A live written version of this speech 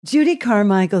Judy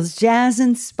Carmichael's Jazz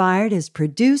Inspired is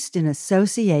produced in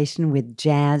association with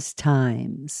Jazz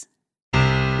Times.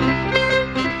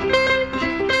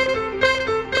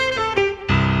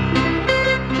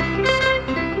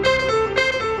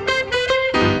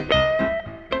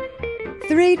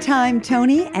 Three-time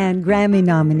Tony and Grammy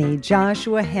nominee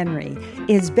Joshua Henry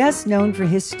is best known for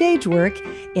his stage work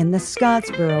in The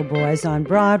Scottsboro Boys on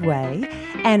Broadway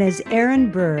and as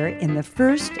Aaron Burr in the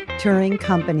first touring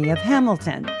company of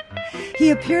Hamilton. He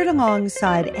appeared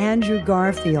alongside Andrew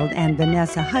Garfield and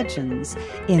Vanessa Hudgens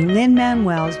in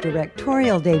Lin-Manuel's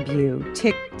directorial debut,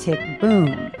 Tick, Tick,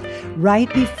 Boom,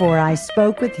 right before I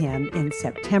spoke with him in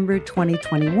September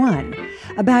 2021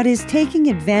 about his taking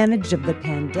advantage of the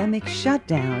pandemic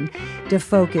shutdown to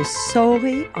focus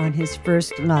solely on his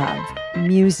first love,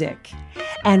 music,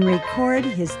 and record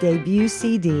his debut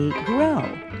CD, Grow,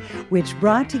 which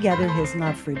brought together his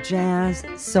love for jazz,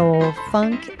 soul,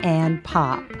 funk, and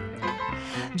pop.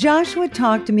 Joshua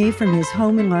talked to me from his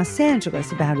home in Los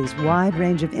Angeles about his wide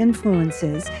range of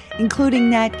influences, including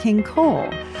Nat King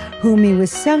Cole, whom he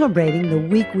was celebrating the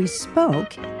week we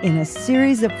spoke in a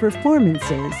series of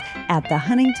performances at the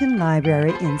Huntington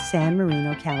Library in San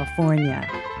Marino, California.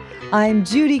 I'm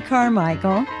Judy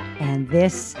Carmichael, and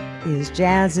this is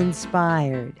Jazz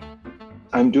Inspired.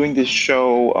 I'm doing this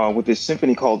show with this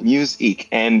symphony called Musique,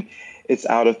 and it's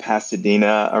out of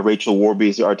Pasadena. Rachel Warby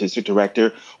is the artistic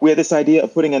director. We had this idea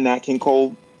of putting a Nat King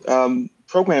Cole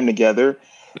program together.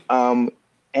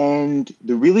 And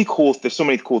the really cool, there's so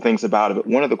many cool things about it, but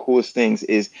one of the coolest things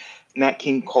is Nat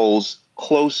King Cole's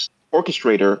close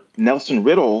orchestrator, Nelson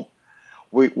Riddle.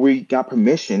 We got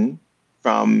permission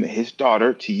from his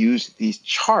daughter to use these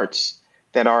charts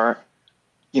that are,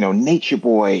 Nature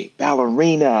Boy,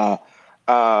 Ballerina,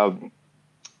 and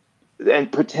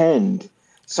Pretend,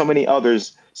 so many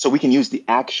others, so we can use the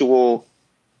actual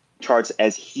charts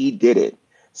as he did it.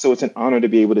 So it's an honor to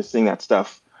be able to sing that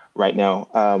stuff right now.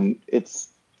 It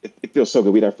feels so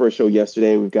good. We had our first show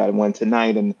yesterday. We've got one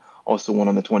tonight and also one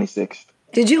on the 26th.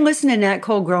 Did you listen to Nat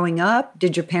Cole growing up?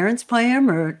 Did your parents play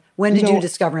him, or when did you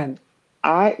discover him?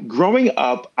 Growing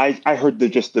up, I heard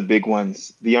just the big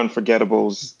ones, the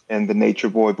Unforgettables and the Nature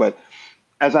Boy. But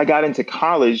as I got into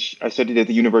college, I studied at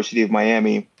the University of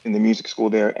Miami in the music school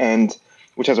there,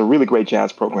 which has a really great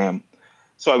jazz program.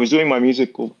 So I was doing my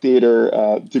musical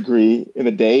theater degree in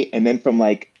the day, and then from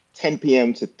like 10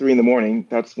 p.m. to 3 in the morning,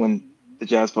 that's when the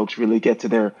jazz folks really get to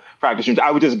their practice rooms. I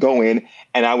would just go in,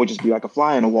 and I would just be like a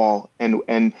fly on a wall,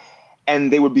 and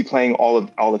they would be playing all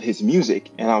of his music,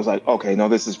 and I was like, okay, no,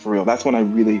 this is for real. That's when I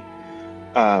really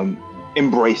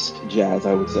embraced jazz,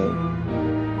 I would say.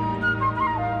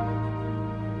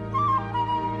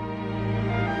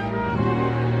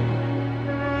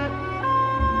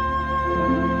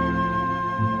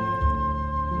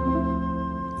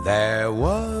 There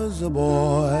was a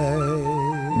boy,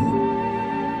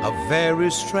 a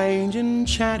very strange,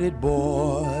 enchanted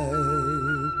boy.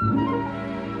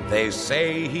 They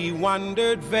say he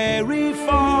wandered very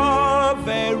far,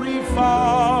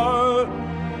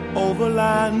 over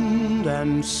land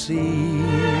and sea.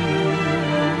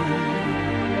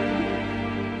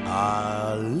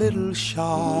 A little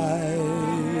shy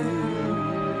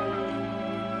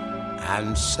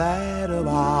and sad of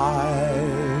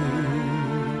eye,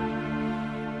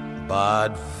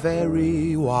 but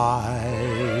very wise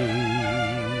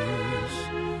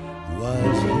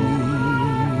was he.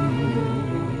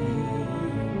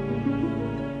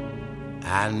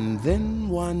 And then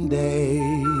one day,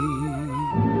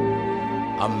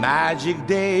 a magic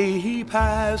day, he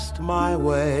passed my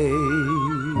way.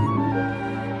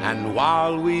 And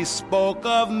while we spoke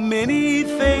of many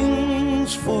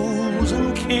things, fools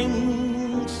and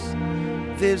kings,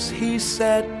 this he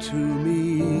said to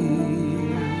me: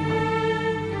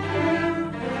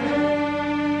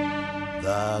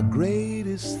 the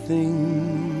greatest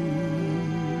thing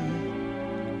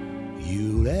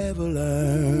you'll ever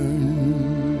learn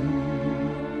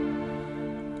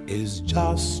is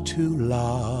just to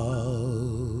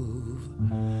love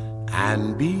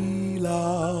and be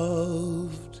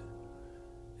loved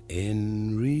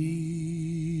in return.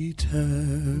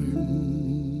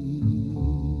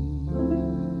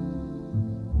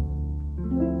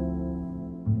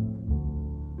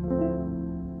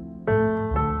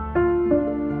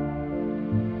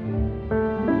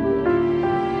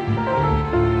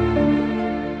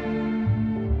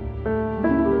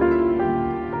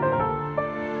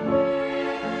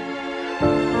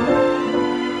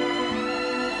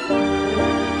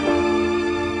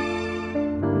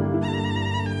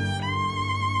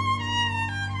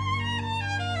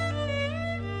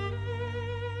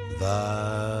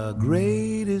 The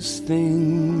greatest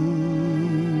thing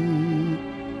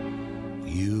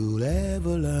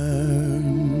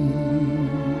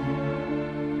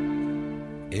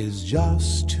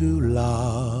just to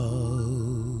love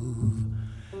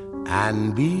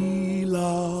and be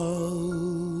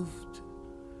loved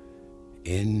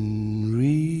in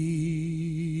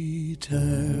return.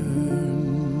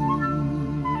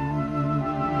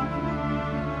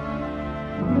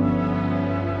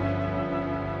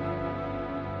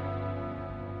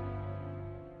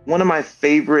 One of my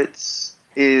favorites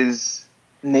is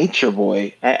Nature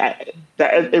Boy.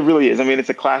 It really is. I mean, it's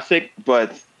a classic,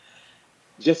 but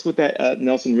just with that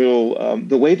Nelson Riddle,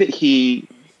 the way that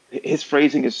his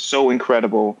phrasing is so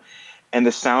incredible, and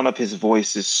the sound of his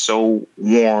voice is so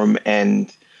warm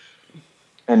and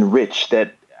rich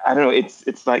that, I don't know,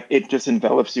 it's like it just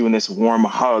envelops you in this warm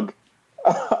hug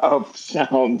of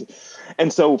sound.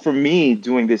 And so for me,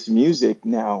 doing this music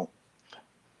now,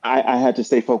 I had to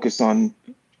stay focused on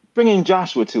bringing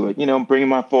Joshua to it, bringing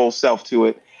my full self to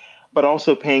it, but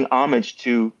also paying homage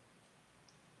to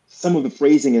some of the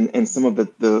phrasing and some of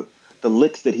the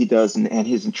licks that he does and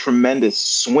his tremendous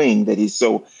swing that he's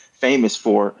so famous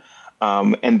for.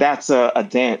 And that's a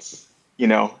dance,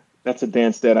 that's a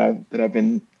dance that I've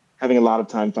been having a lot of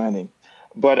time finding.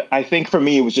 But I think for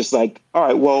me, it was just like, all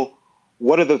right, well,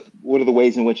 what are the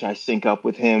ways in which I sync up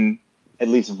with him, at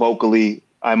least vocally?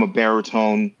 I'm a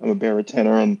baritone, I'm a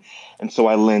baritone, and so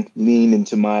I lean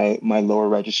into my lower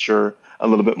register a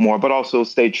little bit more, but also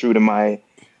stay true to my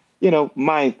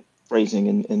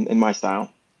phrasing and my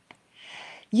style.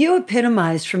 You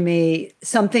epitomize for me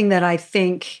something that I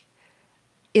think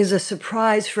is a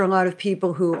surprise for a lot of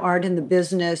people who aren't in the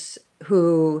business,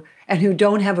 who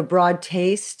don't have a broad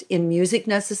taste in music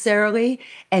necessarily,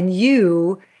 and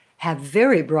you have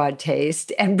very broad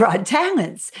taste and broad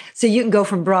talents. So you can go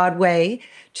from Broadway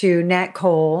to Nat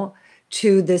Cole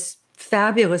to this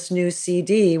fabulous new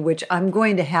CD, which I'm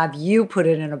going to have you put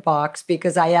it in a box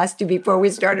because I asked you before we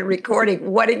started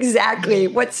recording what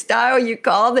style you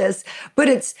call this.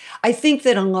 But I think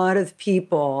that a lot of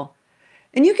people,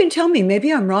 and you can tell me,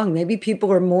 maybe I'm wrong, maybe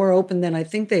people are more open than I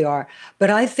think they are,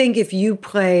 but I think if you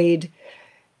played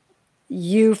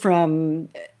you from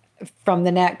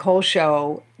the Nat Cole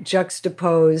Show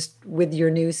juxtaposed with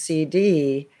your new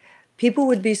CD, people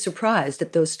would be surprised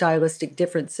at those stylistic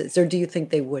differences, or do you think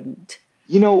they wouldn't?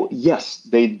 Yes,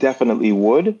 they definitely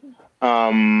would.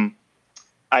 I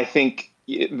think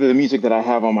the music that I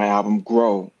have on my album,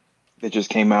 Grow, that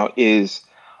just came out, is,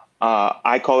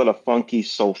 I call it a funky,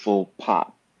 soulful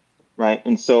pop, right?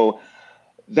 And so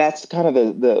that's kind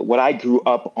of the what I grew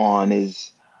up on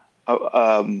is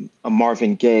a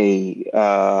Marvin Gaye,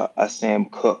 a Sam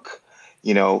Cooke,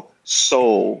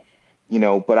 soul,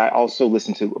 but I also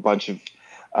listen to a bunch of,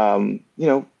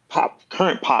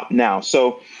 current pop now.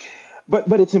 So,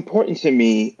 but it's important to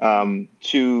me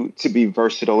to be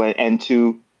versatile and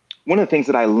to, one of the things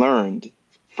that I learned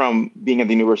from being at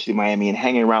the University of Miami and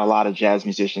hanging around a lot of jazz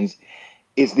musicians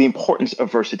is the importance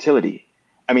of versatility.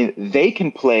 I mean, they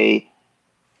can play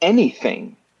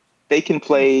anything. They can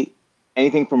play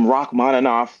anything from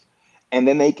Rachmaninoff, and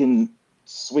then they can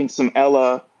swing some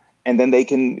Ella, and then they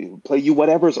can play you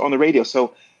whatever's on the radio.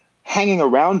 So hanging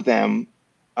around them,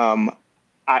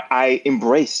 I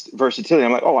embraced versatility.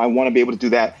 I'm like, I want to be able to do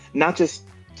that, not just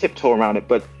tiptoe around it,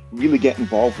 but really get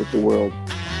involved with the world.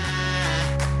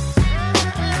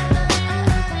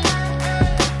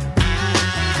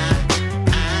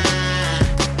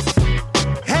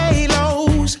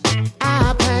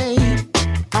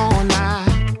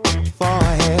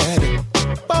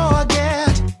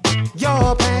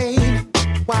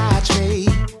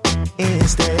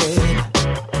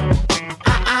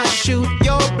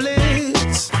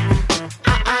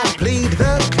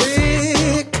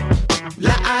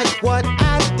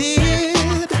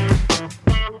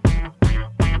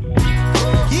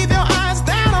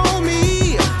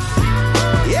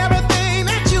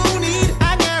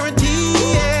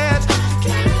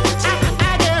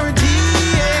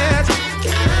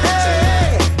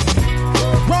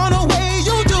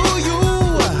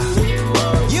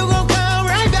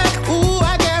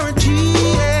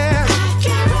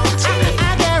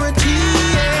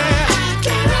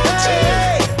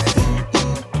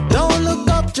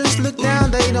 Look down.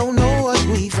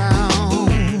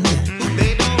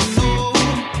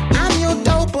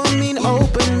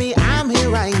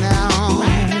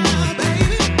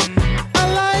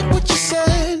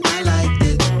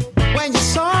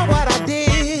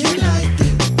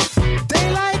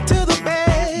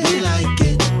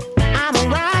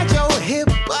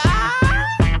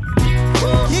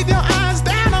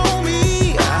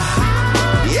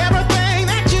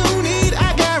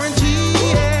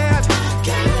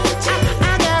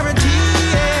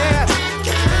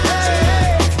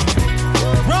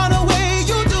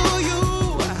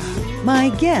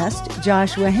 guest,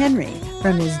 Joshua Henry,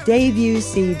 from his debut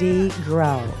CD,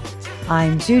 Grow.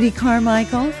 I'm Judy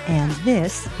Carmichael, and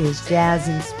this is Jazz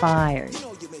Inspired.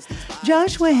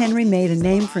 Joshua Henry made a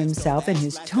name for himself in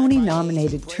his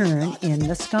Tony-nominated turn in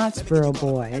the Scottsboro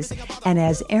Boys and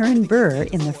as Aaron Burr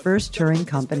in the first touring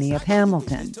company of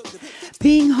Hamilton.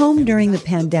 Being home during the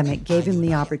pandemic gave him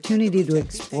the opportunity to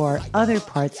explore other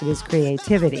parts of his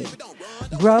creativity.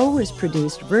 Grow was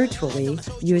produced virtually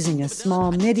using a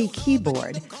small MIDI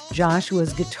keyboard,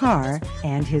 Joshua's guitar,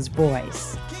 and his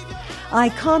voice. I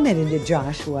commented to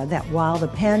Joshua that while the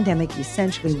pandemic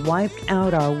essentially wiped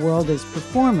out our world as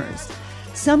performers,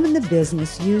 some in the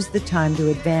business used the time to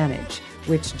advantage,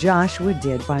 which Joshua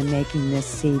did by making this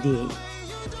CD.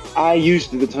 I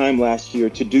used the time last year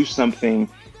to do something.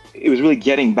 It was really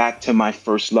getting back to my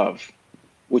first love,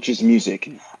 which is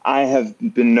music. I have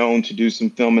been known to do some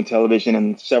film and television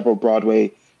and several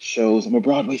Broadway shows. I'm a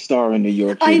Broadway star in New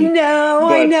York. I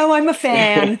know, I'm a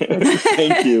fan.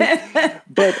 Thank you.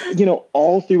 But,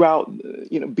 all throughout,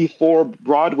 before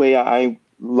Broadway, I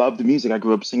loved music. I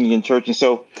grew up singing in church. And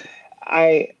so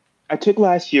I took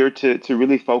last year to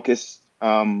really focus,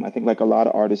 I think like a lot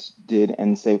of artists did,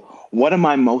 and say, what am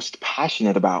I most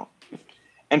passionate about?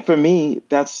 And for me,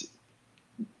 that's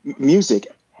music,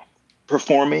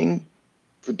 performing,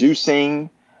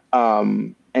 producing,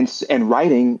 and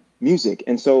writing music.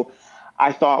 And so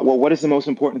I thought, well, what is the most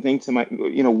important thing to my,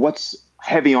 what's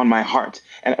heavy on my heart?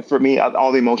 And for me,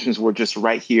 all the emotions were just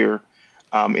right here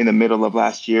in the middle of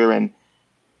last year, and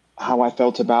how I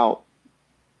felt about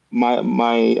my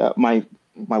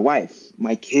wife,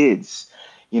 my kids,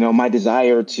 my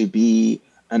desire to be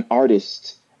an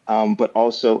artist, but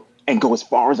also, and go as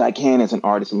far as I can as an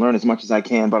artist and learn as much as I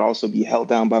can, but also be held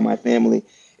down by my family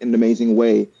in an amazing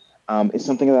way. It's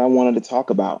something that I wanted to talk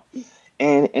about.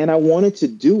 And I wanted to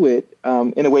do it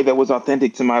in a way that was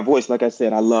authentic to my voice. Like I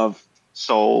said, I love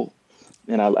soul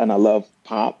and I love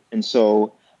pop. And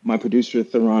so my producer,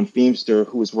 Theron Feemster,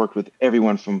 who has worked with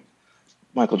everyone from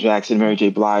Michael Jackson, Mary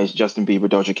J. Blige, Justin Bieber,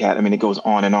 Doja Cat. I mean, it goes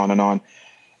on and on and on.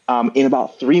 In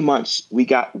about 3 months, we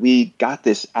got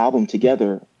this album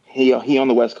together. He on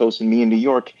the West Coast and me in New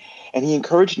York. And he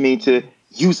encouraged me to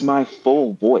use my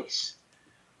full voice,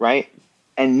 right?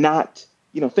 And not,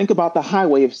 think about the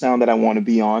highway of sound that I want to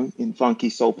be on in funky,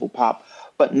 soulful pop,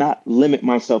 but not limit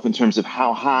myself in terms of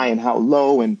how high and how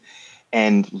low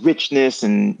and richness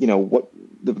and,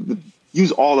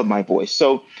 use all of my voice.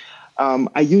 So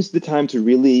I used the time to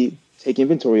really take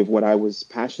inventory of what I was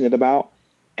passionate about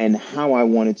and how I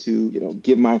wanted to,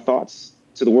 give my thoughts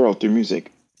to the world through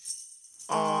music.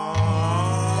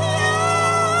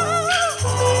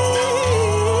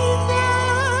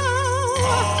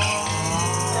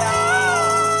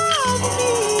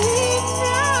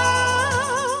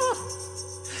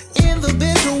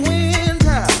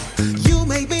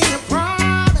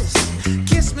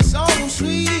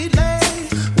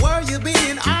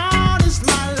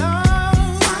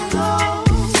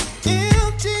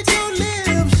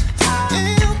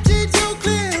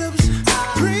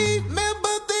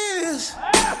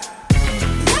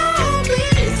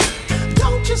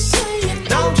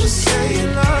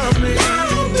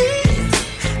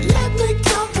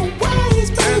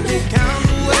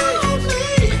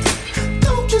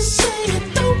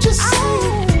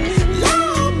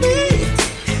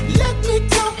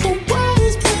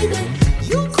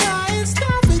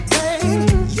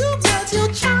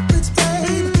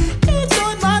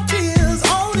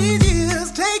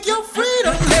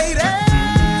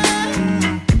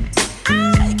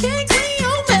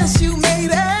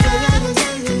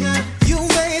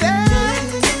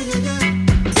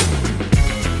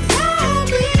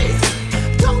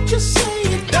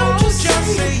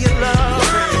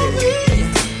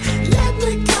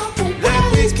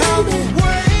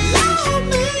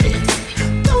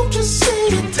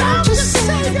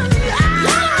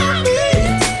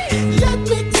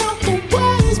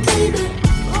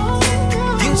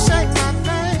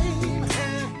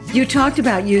 You talked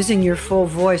about using your full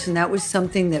voice, and that was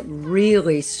something that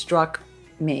really struck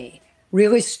me,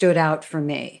 really stood out for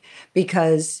me,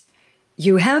 because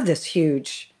you have this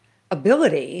huge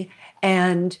ability,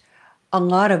 and a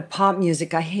lot of pop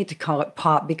music, I hate to call it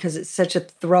pop because it's such a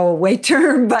throwaway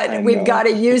term, but we've got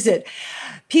to use it.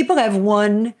 People have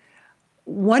one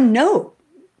note,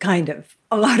 kind of.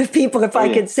 A lot of people, if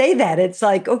I could say that, it's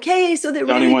like, okay, so they're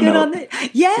really good on the,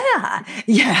 yeah.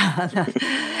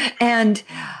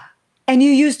 And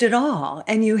you used it all,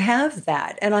 and you have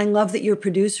that. And I love that your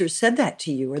producer said that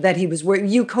to you, or that he was where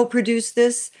you co-produced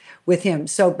this with him.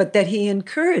 So, but that he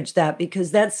encouraged that,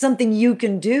 because that's something you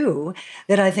can do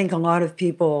that I think a lot of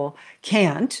people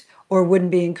can't or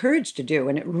wouldn't be encouraged to do.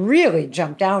 And it really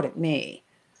jumped out at me.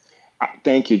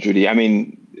 Thank you, Judy. I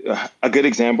mean, a good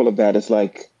example of that is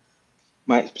like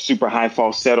my super high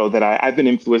falsetto that I've been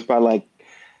influenced by, like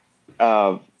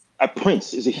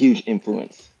Prince is a huge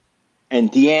influence, and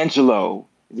D'Angelo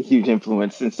is a huge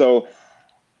influence. And so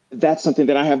that's something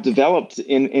that I have developed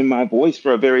in my voice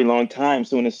for a very long time.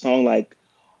 So in a song like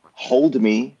Hold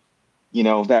Me, you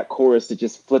know, that chorus that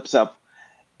just flips up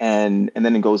and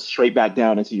then it goes straight back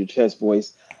down into your chest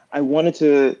voice. I wanted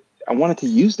to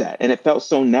use that, and it felt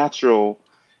so natural,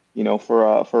 you know,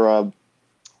 for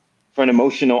an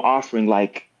emotional offering.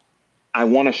 Like, I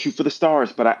want to shoot for the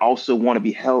stars, but I also want to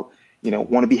be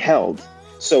held.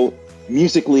 So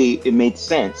musically, it made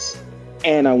sense,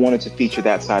 and I wanted to feature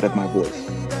that side of my voice.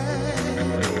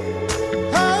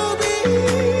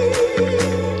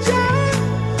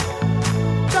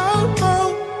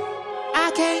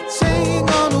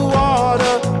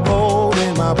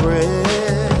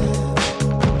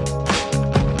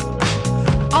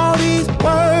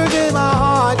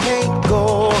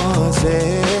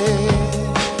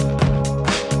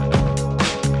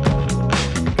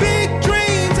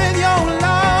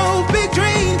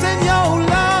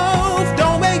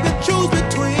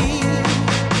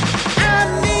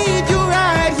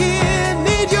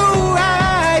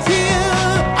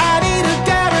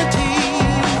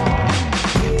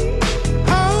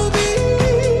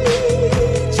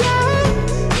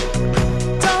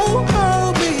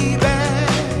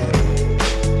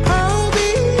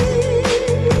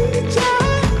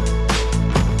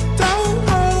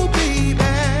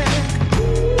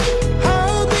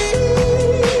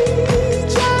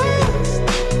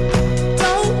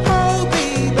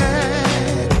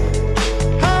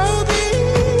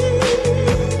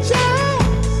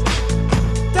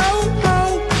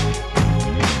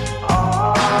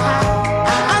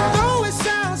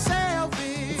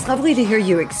 To hear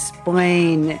you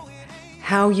explain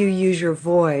how you use your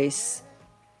voice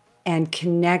and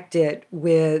connect it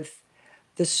with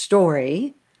the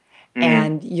story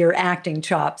and your acting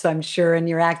chops, I'm sure, and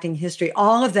your acting history,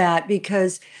 all of that,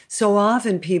 because so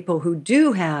often people who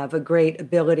do have a great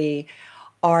ability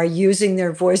are using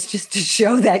their voice just to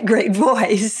show that great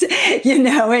voice, you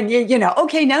know, and, you know,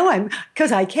 okay, now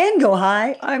because I can go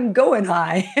high, I'm going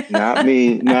high. Not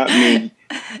me.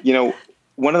 You know,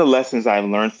 one of the lessons I've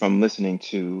learned from listening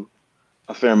to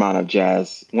a fair amount of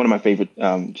jazz, one of my favorite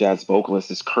jazz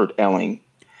vocalists is Kurt Elling.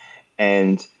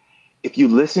 And if you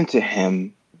listen to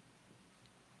him,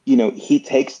 you know, he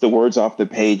takes the words off the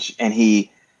page and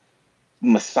he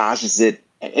massages it.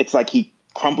 It's like he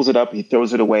crumples it up, he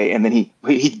throws it away, and then he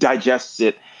digests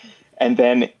it. And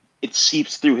then it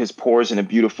seeps through his pores in a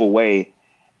beautiful way.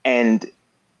 And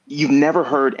you've never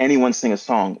heard anyone sing a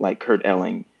song like Kurt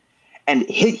Elling. And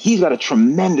he's got a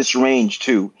tremendous range,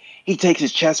 too. He takes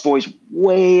his chest voice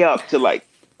way up to, like,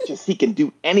 just he can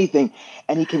do anything.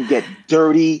 And he can get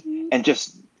dirty and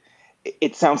just,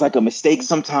 it sounds like a mistake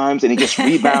sometimes. And he just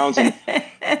rebounds.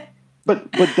 But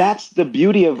that's the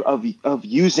beauty of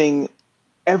using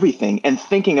everything and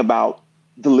thinking about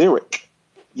the lyric,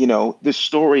 you know, the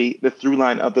story, the through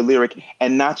line of the lyric,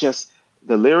 and not just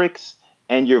the lyrics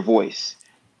and your voice.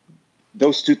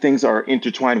 Those two things are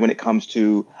intertwined when it comes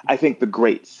to, I think, the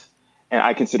greats. And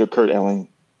I consider Kurt Elling,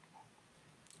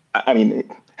 I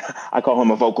mean, I call him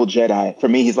a vocal Jedi. For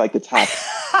me, he's like the top,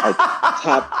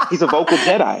 he's a vocal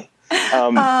Jedi.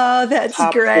 Oh, that's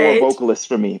top great. 4 vocalists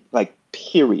for me, like,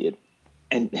 period.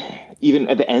 And even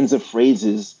at the ends of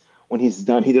phrases, when he's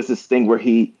done, he does this thing where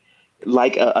he,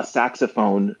 like a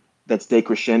saxophone that's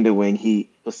decrescendoing,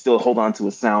 he'll still hold on to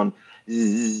a sound.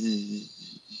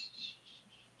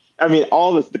 I mean,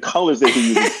 all the colors that he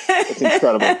uses, it's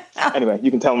incredible. Anyway,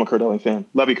 you can tell I'm a Kurt Elling fan.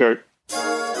 Love you, Kurt.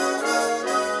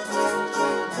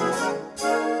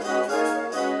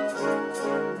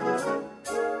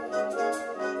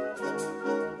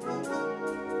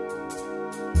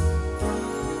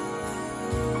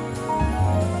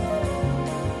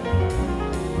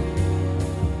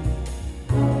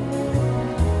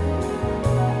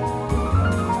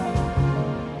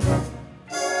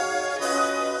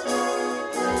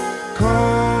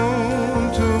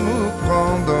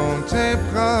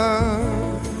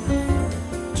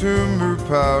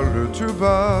 Parle tout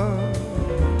bas,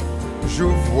 je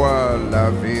vois la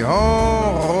vie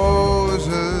en rose.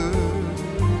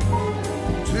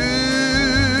 Tu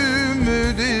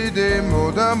me dis des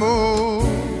mots d'amour,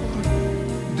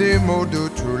 des mots de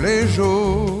tous les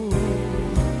jours,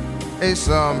 et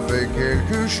ça me fait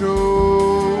quelque chose.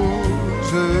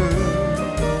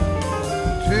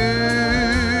 Tu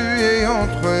es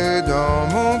entré dans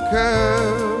mon cœur,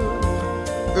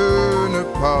 une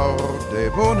porte des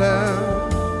bonheurs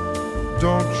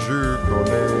dont je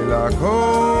connais la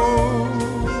cause.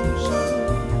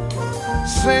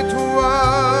 C'est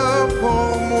toi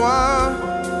pour moi,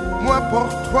 moi pour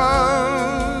toi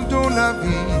dans la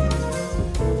vie.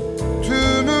 Tu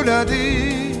me l'as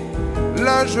dit,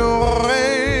 la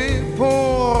journée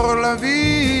pour la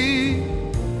vie.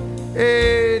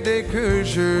 Et dès que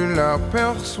je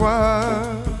l'aperçois,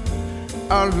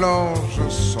 alors je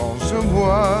sens en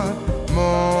moi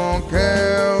mon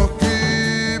cœur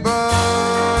qui bat.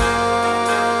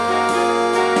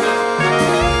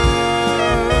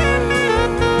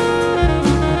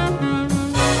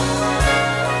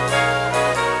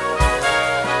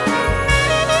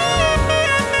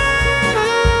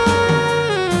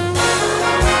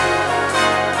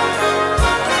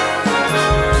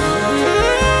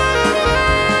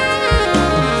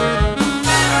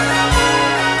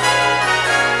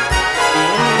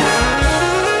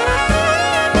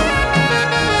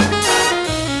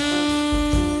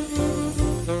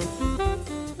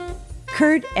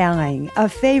 Kurt Elling, a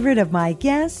favorite of my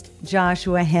guest,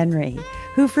 Joshua Henry,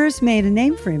 who first made a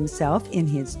name for himself in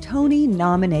his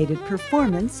Tony-nominated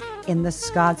performance in The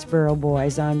Scottsboro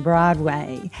Boys on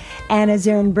Broadway, and as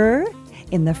Aaron Burr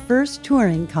in the first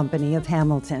touring company of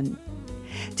Hamilton.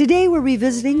 Today we're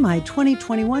revisiting my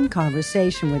 2021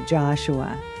 conversation with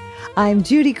Joshua. I'm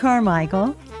Judy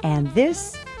Carmichael, and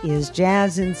this is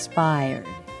Jazz Inspired.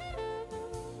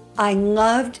 I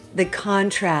loved the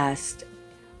contrast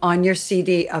on your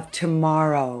CD of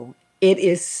Tomorrow. It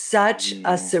is such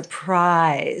a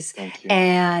surprise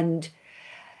and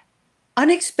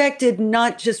unexpected,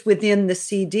 not just within the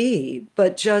CD,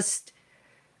 but just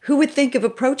who would think of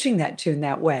approaching that tune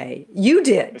that way? You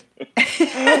did.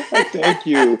 Thank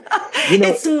you. You know,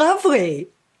 it's lovely.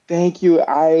 Thank you.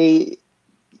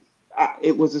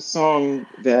 It was a song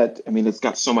that, I mean, it's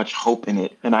got so much hope in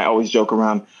it. And I always joke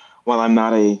around, while I'm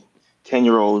not a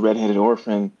 10-year-old redheaded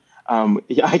orphan, I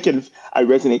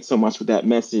resonate so much with that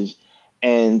message.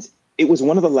 And it was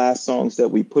one of the last songs that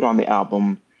we put on the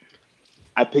album.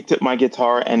 I picked up my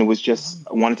guitar and I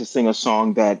wanted to sing a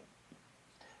song that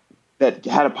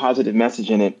had a positive message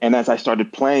in it. And as I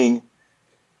started playing,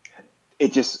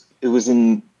 it was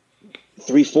in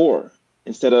 3/4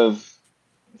 instead of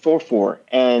 4/4.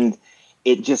 And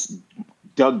it just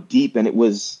dug deep, and it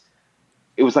was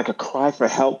like a cry for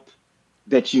help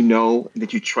that you know,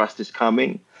 that you trust is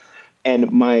coming.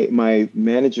 And my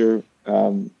manager,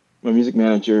 my music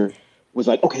manager, was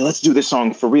like, okay, let's do this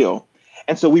song for real.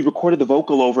 And so we recorded the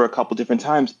vocal over a couple different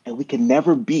times, and we could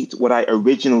never beat what I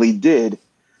originally did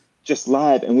just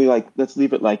live. And we like, let's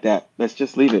leave it like that. Let's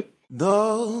just leave it.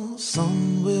 The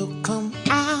sun will come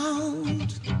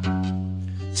out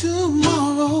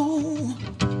tomorrow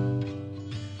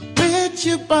with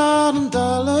your bottom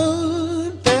dollar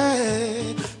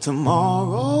bag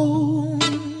tomorrow.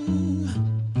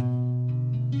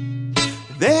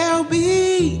 There'll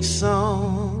be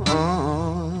sun,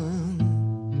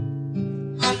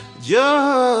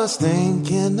 just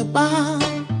thinking about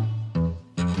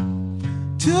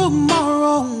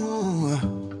tomorrow.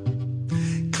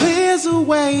 Clears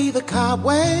away the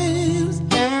cobwebs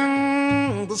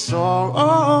and the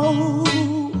sorrow,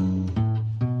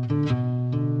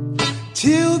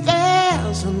 till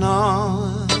there's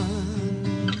none.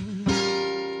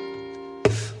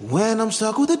 When I'm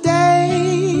stuck with a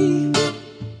day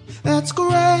that's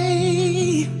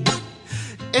gray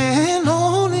and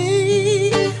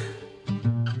lonely,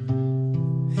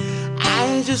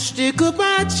 I just stick up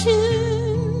my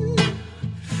chin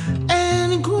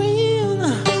and grin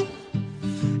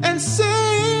and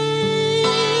say,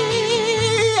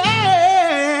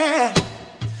 yeah,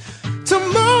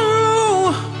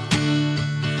 tomorrow,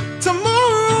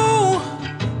 tomorrow,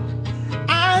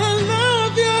 I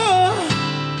love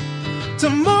you,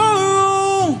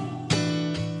 tomorrow.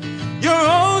 You're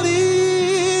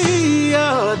only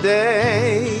a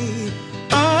day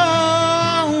away.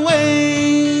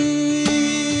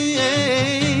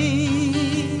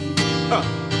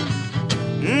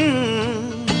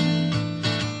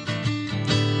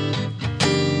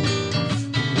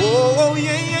 Oh,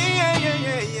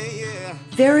 yeah.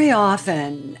 Very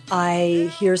often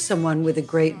I hear someone with a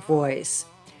great voice,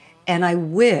 and I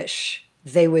wish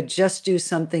they would just do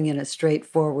something in a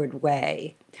straightforward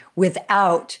way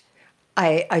without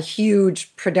a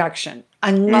huge production. I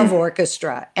love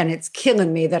orchestra, and it's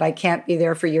killing me that I can't be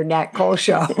there for your Nat Cole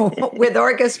show with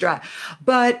orchestra.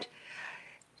 But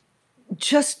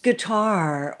just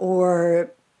guitar or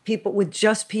people with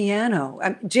just piano.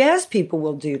 Jazz people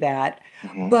will do that,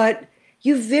 but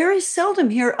you very seldom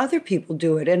hear other people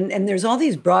do it. And there's all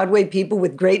these Broadway people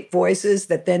with great voices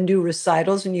that then do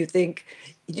recitals, and you think,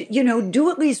 do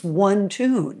at least one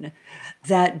tune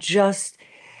that just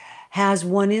has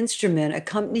one instrument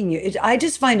accompanying you. I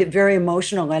just find it very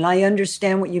emotional, and I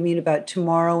understand what you mean about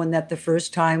Tomorrow, and that the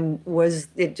first time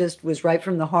it just was right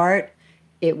from the heart.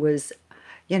 It was,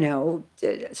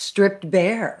 stripped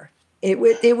bare.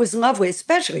 It was lovely,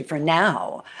 especially for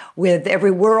now.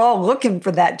 We're all looking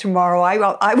for that Tomorrow. I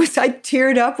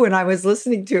teared up when I was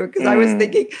listening to it because I was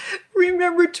thinking,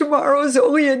 remember, tomorrow's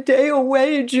only a day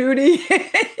away, Judy.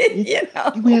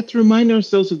 We have to remind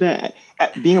ourselves of that.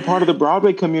 Being a part of the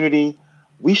Broadway community,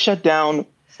 we shut down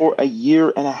for a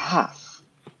year and a half.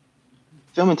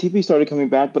 Film and TV started coming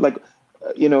back, but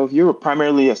if you're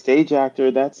primarily a stage actor,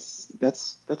 that's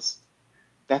the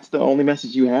only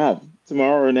message you have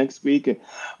tomorrow or next week.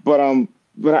 But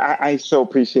I so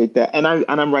appreciate that, and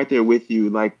I'm right there with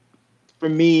you. Like, for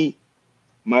me,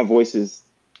 my voice is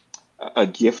a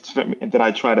gift that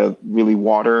I try to really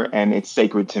water, and it's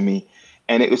sacred to me.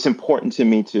 And it's important to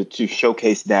me to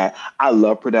showcase that. I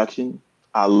love production.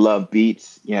 I love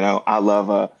beats. I love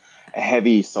a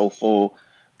heavy, soulful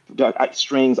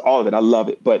strings, all of it. I love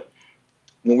it. But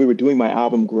when we were doing my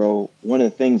album Grow, one of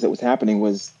the things that was happening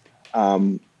was our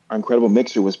incredible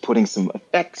mixer was putting some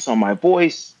effects on my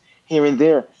voice here and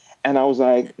there. And I was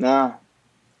like, nah,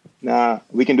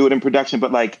 we can do it in production,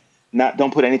 but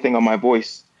don't put anything on my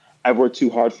voice. I've worked too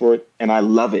hard for it, and I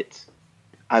love it.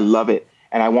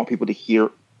 And I want people to hear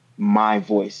my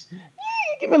voice.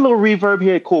 Give me a little reverb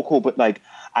here, cool. But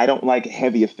I don't like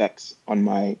heavy effects on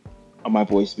my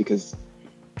voice, because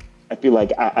I feel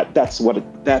like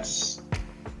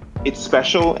it's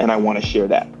special, and I want to share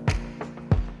that.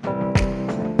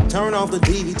 Turn off the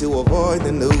TV to avoid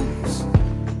the news.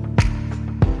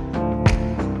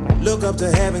 Look up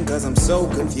to heaven 'cause I'm so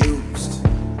confused.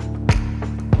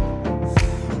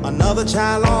 Another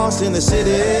child lost in the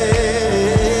city.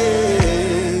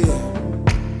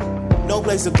 No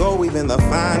place to go, even the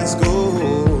finest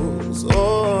schools.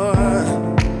 Oh,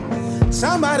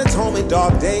 somebody told me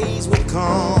dark days would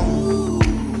come.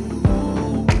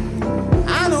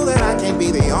 I know that I can't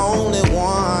be the only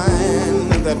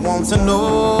one that wants to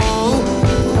know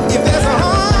if there's a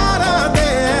heart out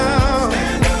there.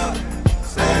 Stand up,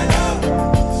 stand up,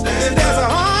 stand if there's a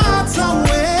heart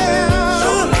somewhere.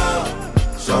 Show love,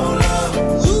 show love.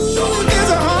 Ooh, if there's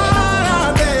a heart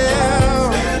out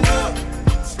there. Stand up,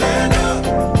 stand up,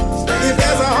 stand if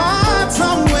there's a heart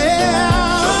somewhere.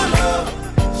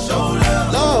 Show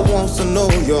love, Love wants to know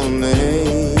your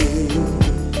name.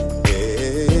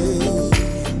 Yeah.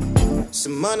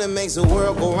 Some money makes the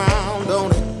world go round,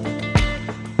 don't it?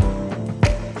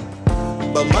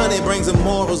 But money brings the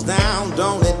morals down,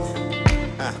 don't it?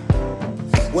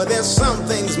 Well, there's some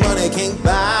things money can't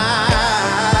buy.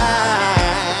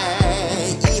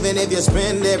 Even if you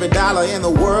spend every dollar in the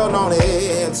world on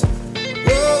it.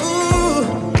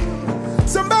 Whoa.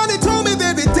 Somebody told me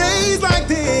there'd be days like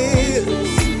this,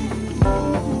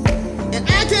 and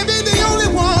I can't be the only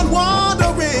one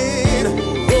wondering.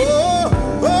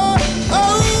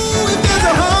 If there's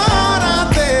a heart out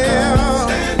there.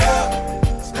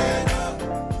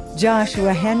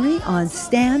 Joshua Henry on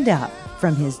Stand Up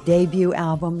from his debut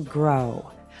album,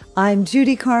 Grow. I'm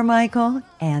Judy Carmichael,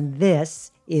 and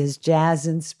this is Jazz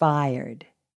Inspired.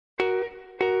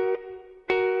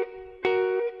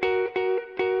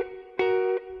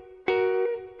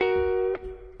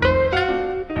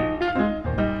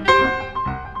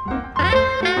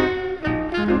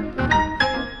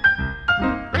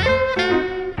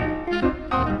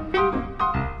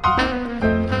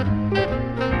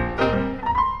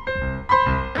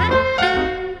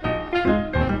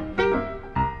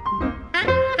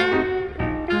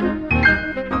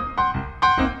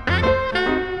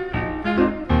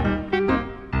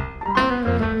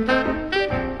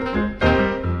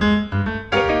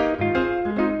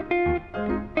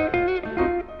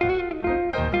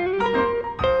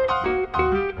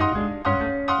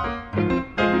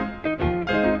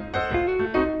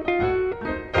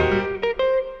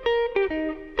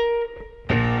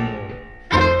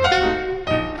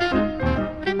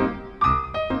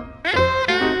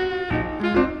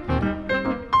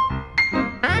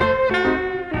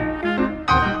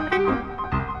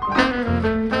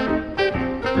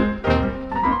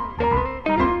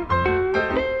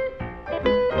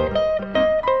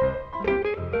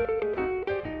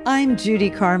 I'm Judy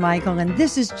Carmichael, and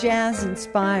this is Jazz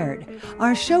Inspired.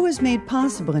 Our show is made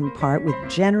possible in part with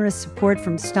generous support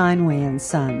from Steinway &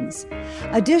 Sons.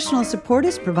 Additional support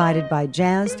is provided by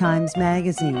Jazz Times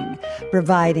Magazine,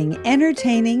 providing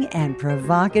entertaining and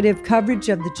provocative coverage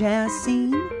of the jazz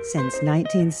scene since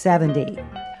 1970.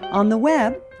 On the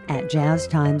web at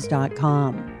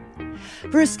jazztimes.com.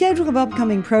 For a schedule of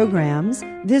upcoming programs,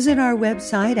 visit our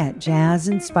website at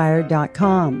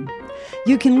jazzinspired.com.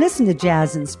 You can listen to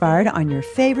Jazz Inspired on your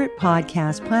favorite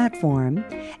podcast platform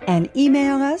and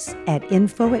email us at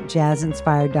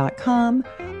info@jazzinspired.com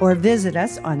or visit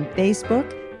us on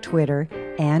Facebook, Twitter,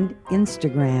 and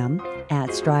Instagram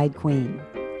at Stride Queen.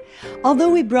 Although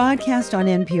we broadcast on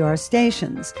NPR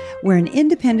stations, we're an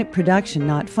independent production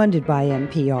not funded by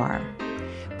NPR.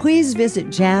 Please visit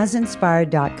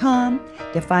jazzinspired.com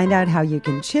to find out how you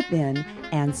can chip in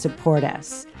and support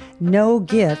us. No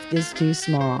gift is too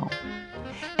small.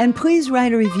 And please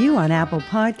write a review on Apple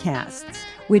Podcasts,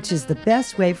 which is the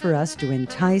best way for us to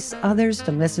entice others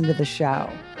to listen to the show.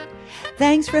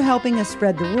 Thanks for helping us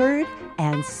spread the word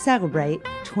and celebrate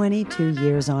 22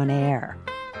 years on air.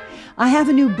 I have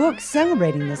a new book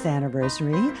celebrating this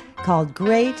anniversary called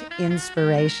Great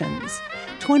Inspirations,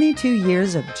 22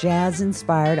 Years of Jazz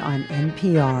Inspired on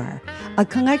NPR, a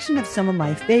collection of some of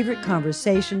my favorite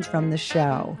conversations from the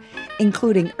show,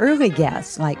 including early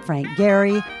guests like Frank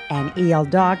Gehry and E.L.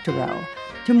 Doctorow,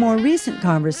 to more recent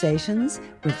conversations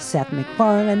with Seth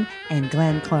MacFarlane and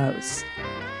Glenn Close.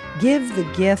 Give the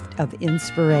gift of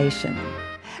inspiration.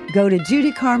 Go to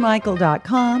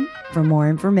judycarmichael.com for more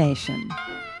information.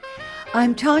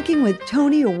 I'm talking with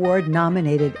Tony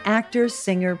Award-nominated actor,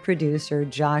 singer, producer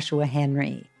Joshua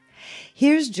Henry.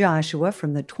 Here's Joshua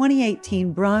from the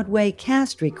 2018 Broadway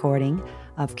cast recording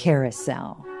of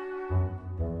Carousel.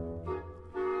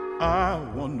 I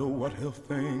wonder what he'll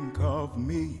think of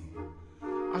me.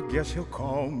 I guess he'll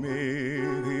call me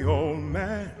the old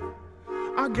man.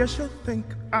 I guess he'll think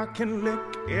I can lick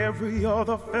every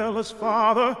other fella's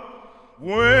father.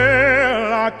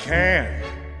 Well, I can.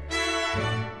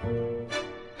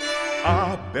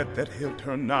 I bet that he'll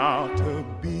turn out to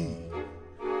be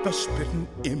the spitting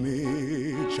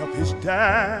image of his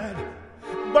dad.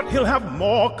 But he'll have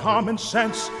more common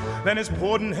sense than his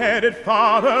pudding-headed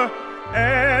father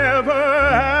ever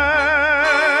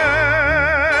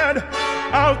had.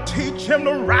 I'll teach him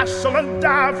to wrestle and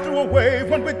dive through a wave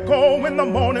when we go in the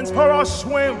mornings for our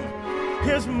swim.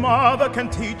 His mother can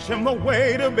teach him the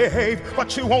way to behave, but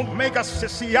she won't make a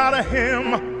sissy out of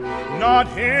him. Not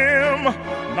him,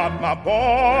 not my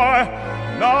boy,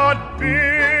 not Bill.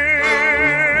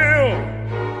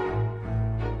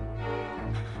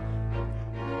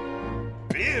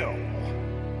 Bill.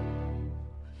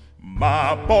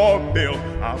 My boy Bill,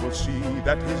 I will see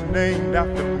that he's named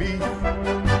after me.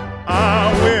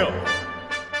 I will.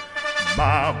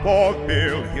 My boy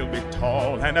Bill, he'll be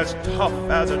tall and as tough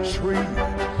as a tree.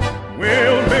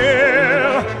 Will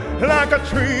Bill, like a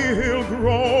tree, he'll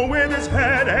grow with his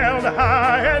head held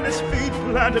high and his feet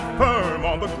planted firm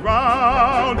on the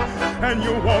ground. And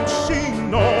you won't see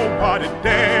nobody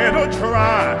dare to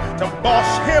try to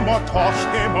boss him or toss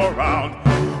him around.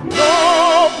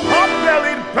 No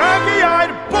pot-bellied,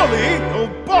 baggy-eyed bully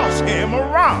who'll boss him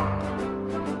around.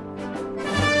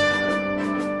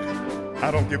 I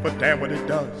don't give a damn what he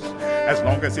does, as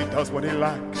long as he does what he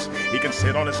likes. He can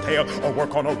sit on his tail or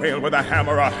work on a rail with a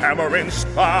hammer in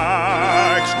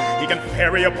spikes. He can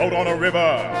ferry a boat on a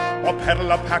river or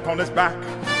pedal a pack on his back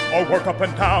or work up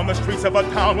and down the streets of a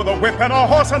town with a whip and a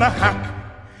horse and a hack.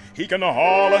 He can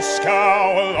haul a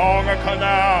scow along a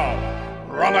canal,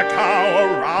 run a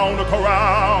cow around a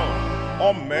corral,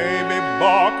 or maybe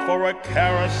bark for a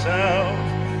carousel.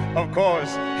 Of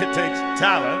course, it takes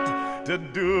talent to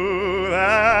do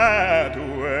that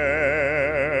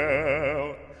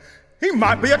well. He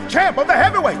might be a champ of the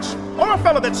heavyweights, or a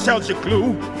fella that sells you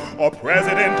glue, or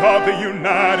president of the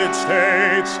United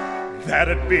States.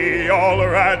 That'd be all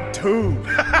right too.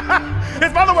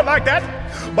 His mother would like that,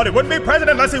 but he wouldn't be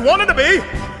president unless he wanted to be.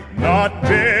 Not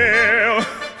Bill.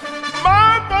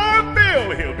 My boy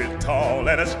Bill, he'll be tall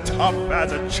and as tough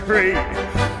as a tree.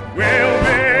 Will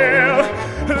Bill,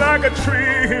 like a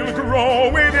tree, he'll grow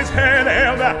with his head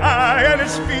held high and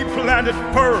his feet planted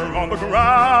firm on the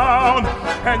ground.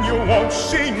 And you won't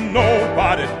see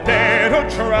nobody dare to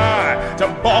try to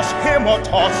boss him or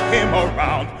toss him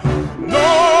around.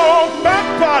 No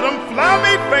fat-bottomed,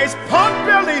 flabby-faced,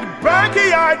 pot-bellied,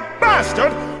 baggy-eyed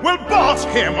bastard will boss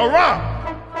him around.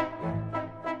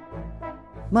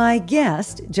 My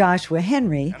guest, Joshua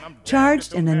Henry,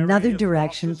 charged in another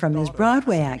direction from his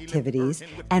Broadway activities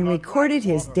and recorded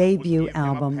his debut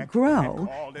album, Grow,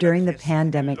 during the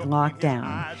pandemic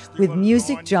lockdown, with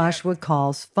music Joshua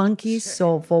calls funky,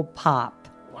 soulful pop.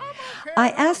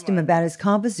 I asked him about his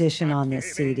composition on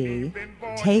this CD,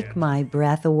 Take My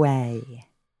Breath Away.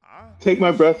 Take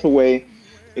My Breath Away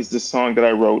is the song that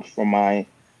I wrote for my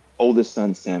oldest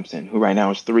son, Samson, who right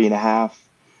now is 3.5.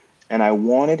 And I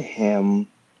wanted him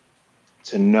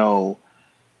to know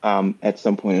at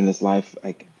some point in his life,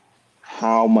 like,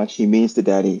 how much he means to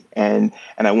Daddy. And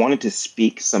I wanted to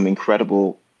speak some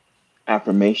incredible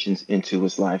affirmations into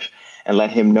his life and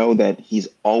let him know that he's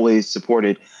always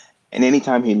supported. And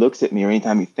anytime he looks at me or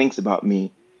anytime he thinks about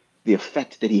me, the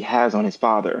effect that he has on his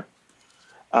father.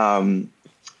 And,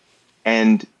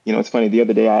 you know, it's funny, the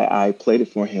other day I played it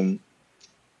for him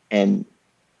and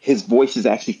his voice is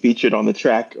actually featured on the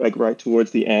track, like right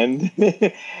towards the end.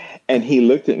 And he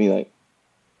looked at me like,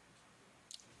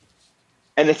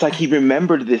 and it's like he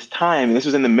remembered this time. And this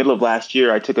was in the middle of last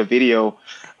year. I took a video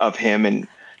of him and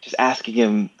just asking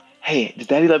him, hey, does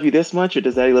Daddy love you this much or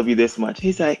does Daddy love you this much?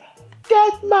 He's like,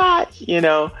 that much, you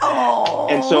know? Oh.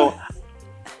 And so,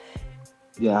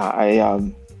 yeah,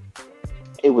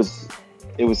 it was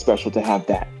special to have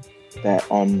that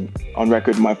on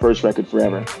record, my first record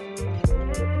forever.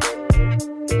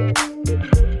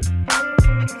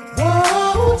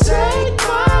 Whoa, take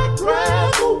my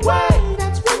breath away.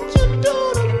 That's what you do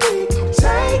to me.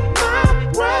 Take my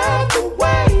breath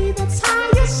away. That's how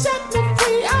you set me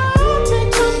free. I'll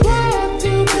take your breath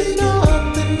till there's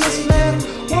nothing that's left.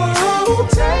 Whoa,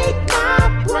 take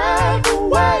my breath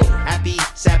away. Happy,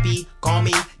 sappy, call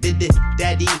me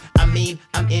daddy. I mean,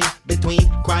 I'm in between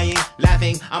crying,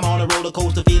 laughing. I'm on a roller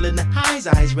coaster feeling the highs,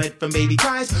 eyes red from baby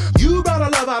cries. You brought a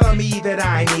love out of me that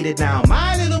I needed now.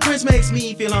 My little prince makes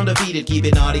me feel undefeated. Keep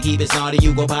it naughty, keep it snarty.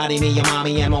 You go potty me, your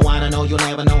mommy, and my wanna know you'll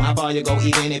never know how far you go.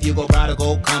 Even if you go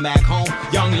prodigal, come back home.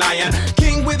 Young lion,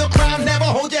 king with a crown, never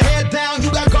hold your head down.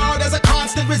 You got guard as a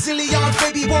constant resilience.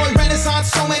 Baby boy,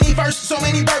 renaissance, so many verses, so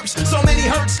many burps, so many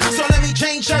hurts. So let me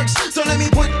change shirts, so let me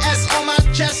put S on my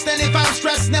chest. And if I'm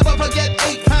stressed, never forget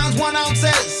 8 pounds, 1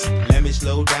 ounces. Let me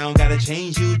slow down, gotta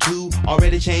change you too.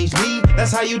 Already changed me,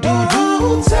 that's how you do.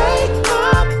 Take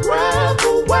my breath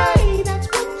away. That's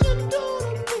what you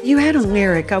do. You had a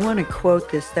lyric, I want to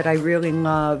quote this, that I really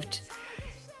loved.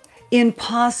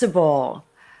 Impossible.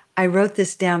 I wrote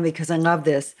this down because I love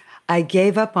this. I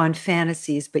gave up on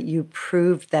fantasies, but you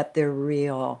proved that they're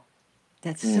real.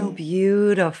 That's so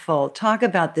beautiful. Talk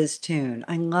about this tune.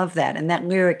 I love that. And that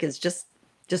lyric is just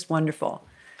wonderful.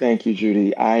 Thank you,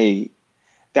 Judy.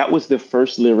 That was the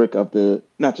first lyric of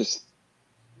not just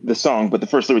the song, but the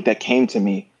first lyric that came to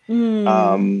me.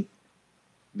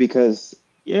 Because,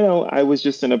 you know, I was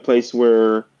just in a place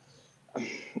where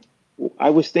I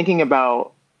was thinking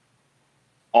about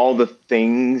all the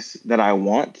things that I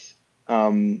want,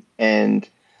 and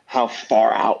how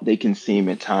far out they can seem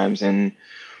at times. And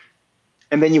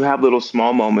then you have little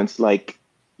small moments like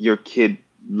your kid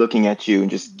looking at you and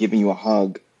just giving you a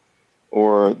hug,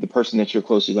 or the person that you're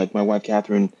close to, like my wife,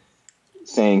 Catherine,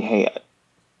 saying, hey,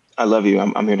 I love you.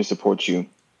 I'm here to support you.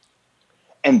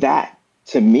 And that,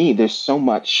 to me, there's so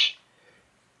much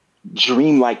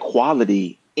dreamlike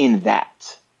quality in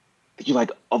that. That you're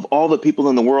like, of all the people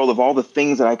in the world, of all the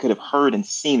things that I could have heard and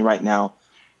seen right now,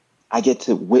 I get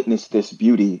to witness this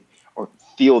beauty or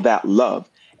feel that love.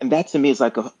 And that, to me, is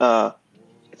like a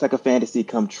fantasy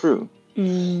come true.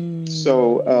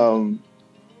 So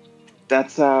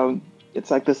that's it's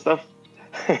like the stuff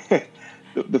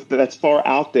that's far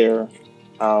out there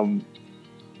can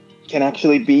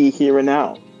actually be here and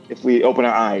now if we open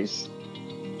our eyes.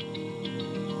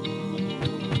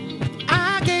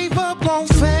 I gave up on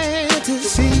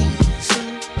fantasies,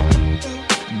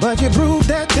 but you proved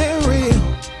that they're real.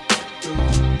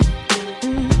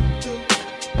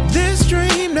 This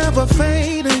dream never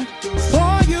fading.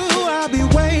 For you, I'll be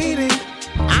waiting.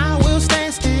 I will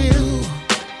stand still.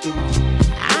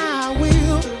 I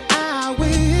will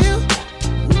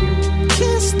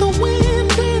kiss the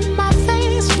wind in my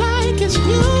face like it's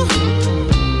you.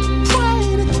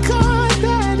 Pray to God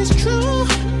that it's true.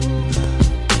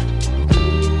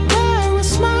 Wear a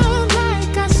smile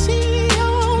like I see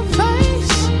your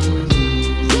face.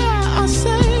 Yeah, I'll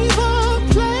save a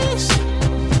place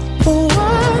for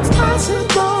what's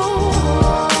possible.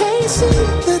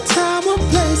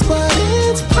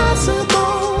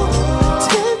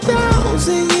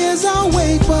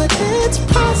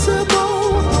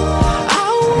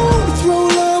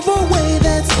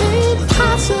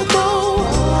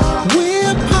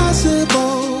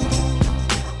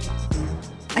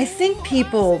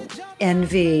 people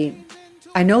envy,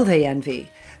 I know they envy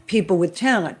people with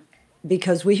talent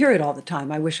because we hear it all the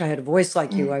time. I wish I had a voice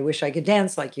like you. I wish I could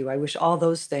dance like you. I wish all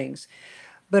those things.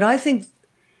 But I think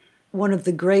one of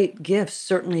the great gifts,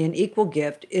 certainly an equal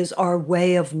gift, is our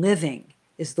way of living,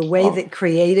 is the way that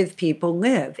creative people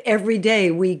live. Every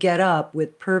day we get up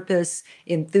with purpose,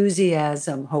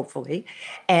 enthusiasm, hopefully,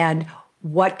 and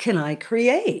what can I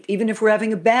create? Even if we're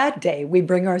having a bad day, we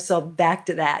bring ourselves back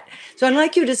to that. So I'd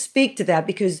like you to speak to that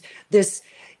because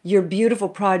your beautiful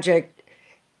project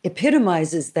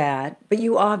epitomizes that, but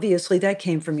you obviously, that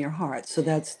came from your heart. So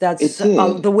that's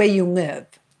the way you live.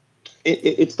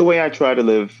 It's the way I try to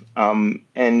live.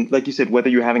 And like you said, whether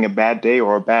you're having a bad day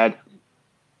or a bad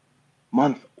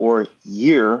month or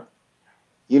year,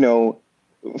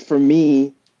 for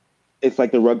me, it's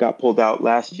like the rug got pulled out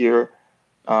last year.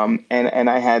 And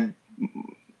I had,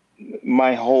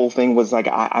 my whole thing was like,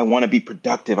 I want to be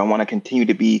productive. I want to continue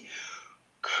to be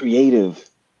creative.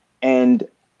 And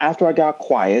after I got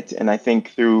quiet, and I think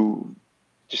through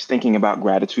just thinking about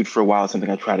gratitude for a while, something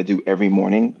I try to do every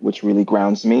morning, which really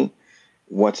grounds me.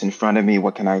 What's in front of me?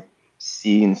 What can I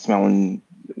see and smell and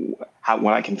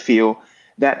what I can feel?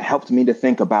 That helped me to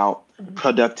think about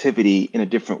productivity in a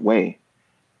different way.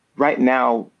 Right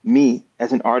now, me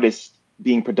as an artist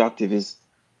being productive is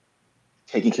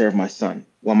taking care of my son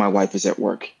while my wife is at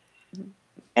work.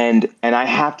 And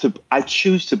I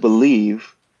choose to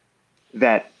believe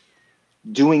that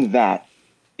doing that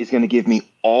is going to give me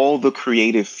all the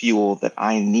creative fuel that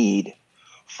I need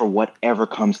for whatever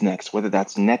comes next, whether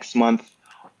that's next month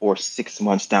or 6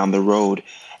 months down the road.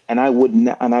 And I will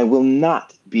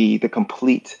not be the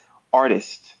complete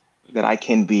artist that I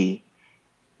can be.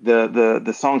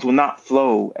 The songs will not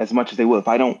flow as much as they will if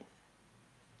I don't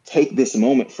take this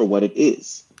moment for what it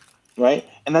is, right?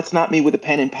 And that's not me with a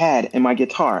pen and pad and my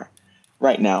guitar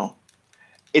right now.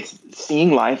 It's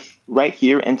seeing life right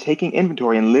here and taking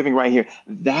inventory and living right here.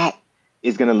 That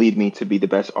is going to lead me to be the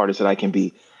best artist that I can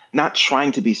be, not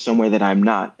trying to be somewhere that I'm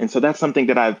not. And so that's something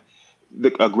that a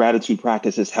gratitude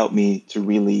practice has helped me to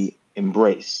really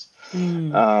embrace.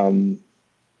 I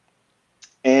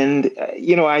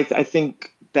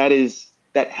think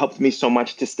that helped me so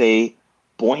much to stay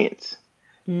buoyant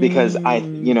because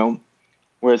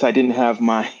whereas I didn't have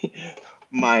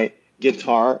my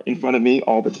guitar in front of me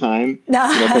all the time,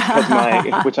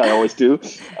 which I always do.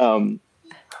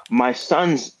 My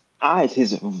son's eyes,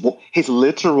 his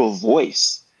literal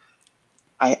voice,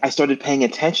 I started paying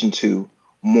attention to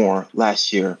more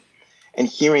last year and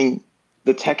hearing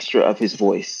the texture of his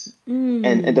voice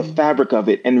and the fabric of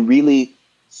it and really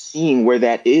seeing where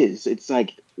that is. It's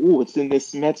like, it's in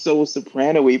this mezzo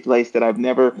soprano-y place that I've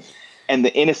never, and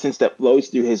the innocence that flows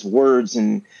through his words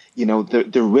and,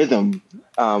 the rhythm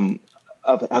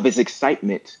of his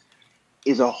excitement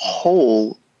is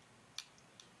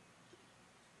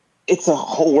it's a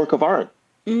whole work of art.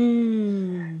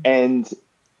 And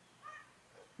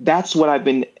that's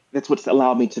what's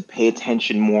allowed me to pay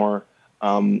attention more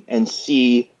and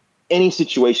see any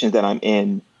situations that I'm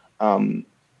in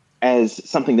as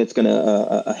something that's going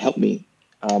to help me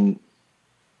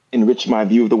enrich my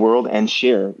view of the world and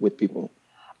share with people.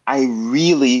 I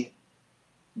really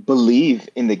believe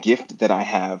in the gift that I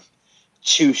have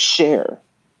to share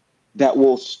that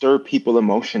will stir people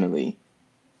emotionally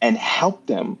and help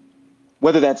them,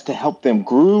 whether that's to help them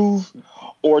groove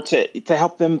or to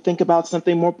help them think about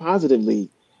something more positively,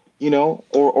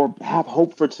 or have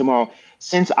hope for tomorrow.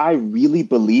 Since I really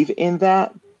believe in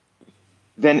that,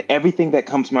 then everything that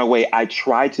comes my way, I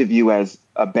try to view as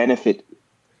a benefit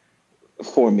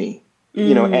for me,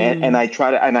 and I try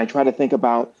to think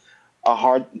about a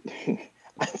hard,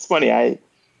 it's funny. I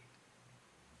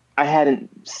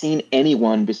hadn't seen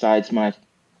anyone besides my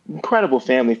incredible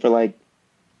family for like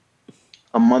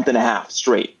a month and a half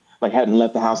straight. Like hadn't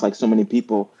left the house like so many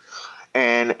people.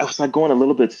 And I was like going a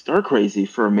little bit stir crazy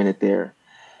for a minute there.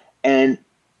 And,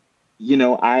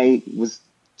 I was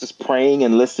just praying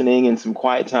and listening in some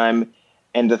quiet time.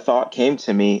 And the thought came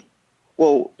to me,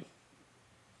 well,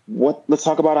 let's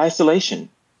talk about isolation.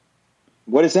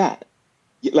 What is that?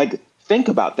 Like, think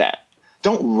about that.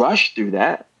 Don't rush through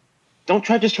that. Don't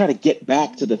try to get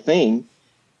back to the thing.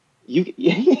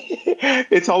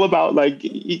 It's all about like,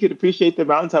 you could appreciate the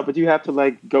mountaintop, but you have to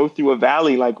like go through a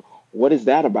valley. Like, what is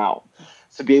that about?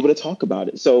 To be able to talk about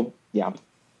it. So yeah,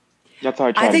 that's how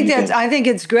I try. I think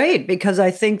it's great because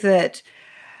I think that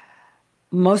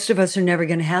most of us are never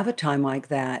going to have a time like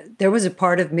that. There was a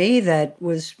part of me that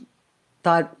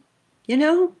thought,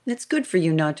 it's good for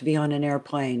you not to be on an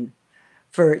airplane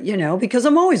because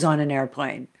I'm always on an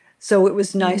airplane. So it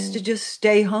was nice to just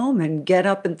stay home and get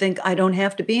up and think I don't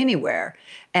have to be anywhere.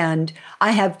 And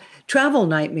I have travel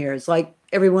nightmares like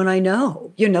everyone I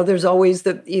know. You know, there's always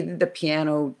either the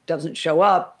piano doesn't show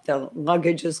up, the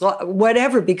luggage is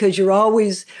whatever, because you're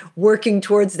always working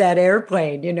towards that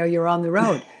airplane. You know, you're on the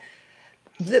road.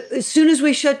 As soon as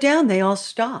we shut down, they all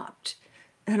stopped.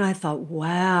 And I thought,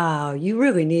 wow, you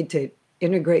really need to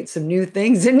integrate some new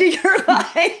things into your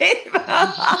life.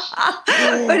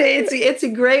 But it's a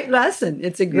great lesson.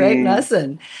 It's a great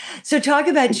lesson. So talk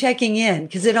about checking in,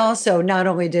 because it also, not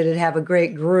only did it have a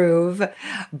great groove,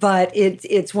 but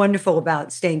it's wonderful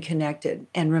about staying connected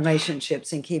and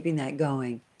relationships and keeping that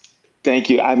going. Thank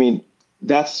you. I mean,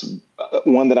 that's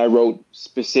one that I wrote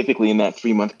specifically in that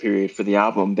 3-month period for the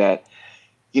album, that,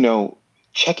 you know,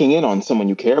 checking in on someone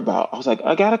you care about. I was like,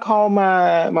 I got to call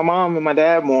my mom and my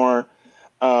dad more.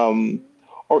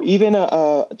 Or even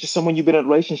just someone you've been in a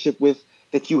relationship with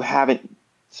that you haven't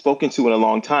spoken to in a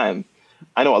long time.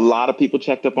 I know a lot of people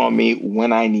checked up on me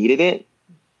when I needed it,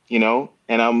 you know,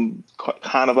 and I'm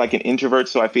kind of like an introvert,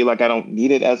 so I feel like I don't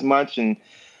need it as much. And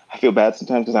I feel bad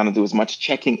sometimes because I don't do as much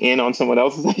checking in on someone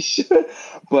else as I should.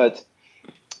 But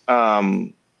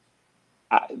I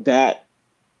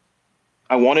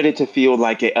wanted it to feel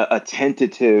like a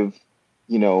tentative,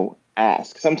 you know,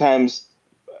 ask. Sometimes,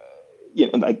 you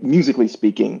know, like musically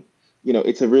speaking, you know,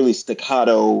 it's a really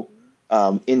staccato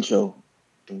intro.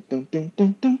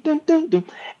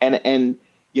 And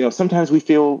you know, sometimes we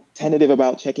feel tentative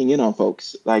about checking in on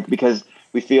folks, like, because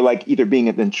we feel like either being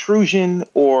an intrusion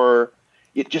or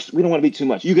we don't want to be too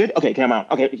much. You good? Okay, come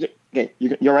out. Okay,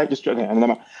 you're right. Just okay. I'm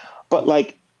out. But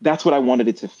like, that's what I wanted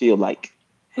it to feel like.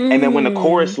 And then when the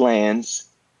chorus lands,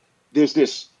 there's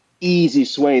this easy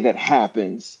sway that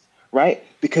happens, right?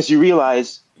 Because you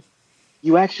realize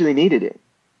you actually needed it.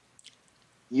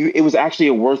 It was actually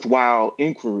a worthwhile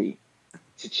inquiry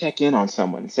to check in on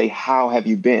someone and say, how have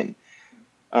you been?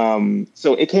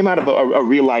 So it came out of a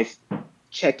real life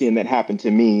check-in that happened to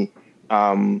me,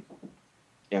 you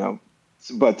know,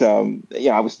 but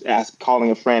yeah, I was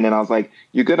calling a friend and I was like,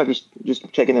 you good? I'm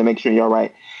just checking in to make sure you're all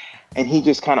right. And he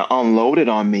just kind of unloaded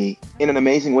on me in an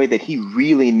amazing way that he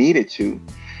really needed to.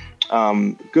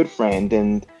 Good friend.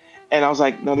 And I was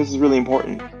like, no, this is really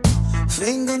important.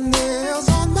 Fingernails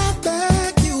on my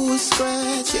back, you will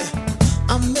scratch, yeah.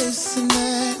 I'm missing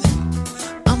that,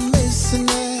 I'm missing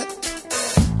that.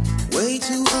 Way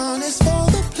too honest for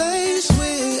the place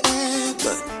we're at,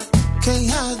 but can't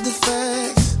hide the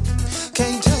facts,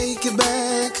 can't take it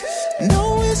back.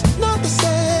 No, it's not the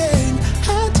same,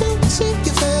 had to see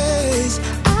your face,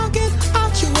 I'll get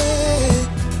out your way.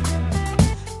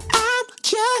 I'm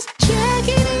just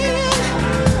checking in,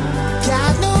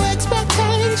 got no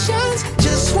expectations,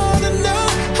 just wanna know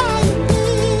how you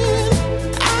been.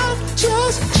 I'm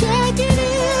just checking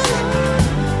in,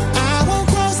 I won't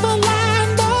cross the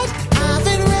line, but I've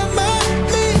been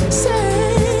reminiscing.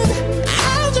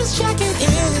 I'm just checking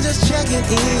in, just checking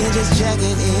in, just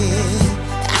checking in.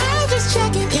 I'm just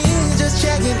checking in, just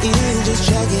checking in, just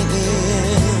checking in.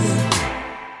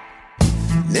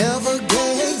 Never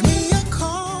gave me a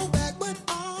call back, but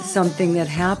Something that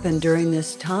happened during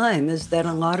this time is that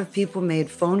a lot of people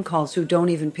made phone calls who don't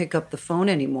even pick up the phone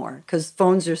anymore because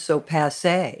phones are so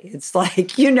passé. It's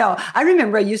like, you know, I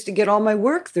remember I used to get all my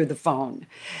work through the phone,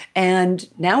 and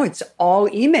now it's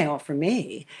all email for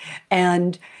me.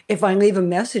 And if I leave a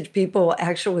message, people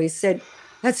actually said,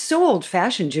 that's so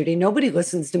old-fashioned, Judy. Nobody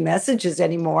listens to messages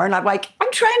anymore. And I'm like,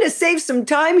 I'm trying to save some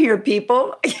time here,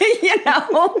 people. You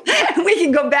know, we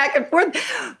can go back and forth.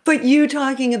 But you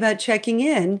talking about checking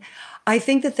in, I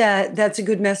think that's a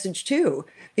good message too.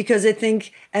 Because I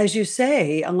think, as you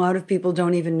say, a lot of people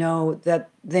don't even know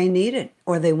that they need it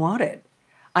or they want it.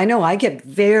 I know I get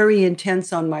very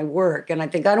intense on my work and I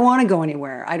think I don't want to go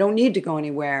anywhere. I don't need to go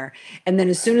anywhere. And then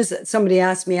as soon as somebody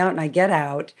asks me out and I get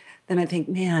out, then I think,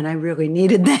 man, I really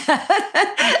needed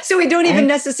that. So we don't even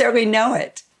necessarily know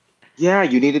it. Yeah,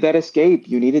 you needed that escape.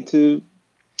 You needed to,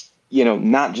 you know,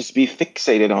 not just be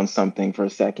fixated on something for a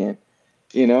second,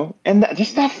 you know, and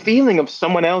just that feeling of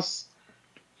someone else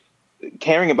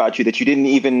caring about you that you didn't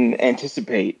even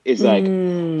anticipate is like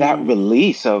that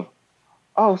release of,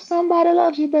 oh, somebody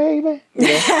loves you, baby. You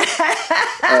know?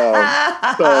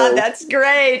 That's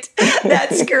great.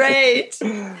 That's great.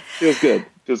 Feels good.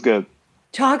 Feels good.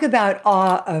 Talk about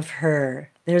Awe of Her.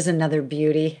 There's another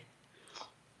beauty.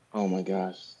 Oh my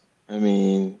gosh. I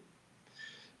mean,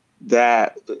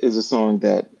 that is a song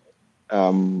that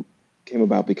came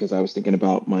about because I was thinking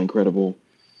about my incredible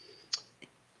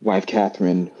wife,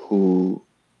 Catherine, who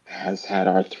has had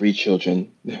our 3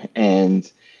 children, and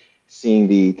seeing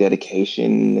the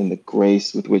dedication and the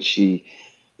grace with which she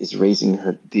is raising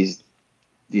these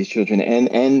children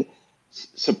and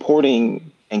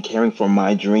supporting and caring for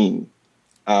my dream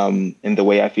in the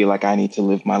way I feel like I need to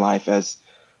live my life as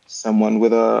someone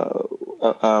with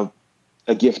a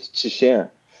gift to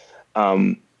share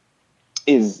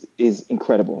is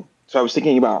incredible. So I was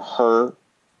thinking about her,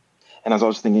 and I was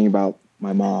also thinking about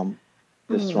my mom,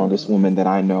 the strongest woman that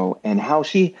I know, and how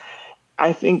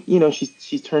I think,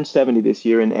 she's turned 70 this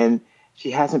year, and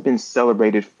she hasn't been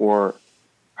celebrated for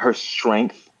her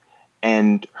strength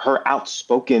and her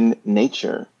outspoken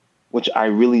nature, which I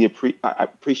really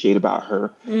appreciate about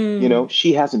her.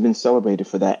 She hasn't been celebrated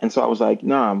for that. And so I was like,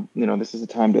 nah, this is the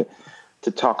time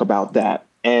to talk about that.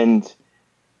 And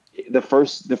the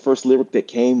first lyric that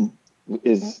came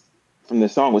is from the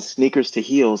song was sneakers to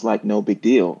heels, like no big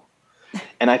deal.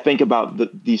 And I think about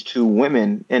these two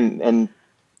women and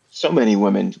so many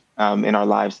women in our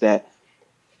lives that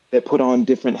put on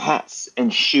different hats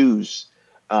and shoes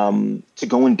to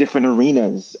go in different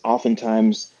arenas.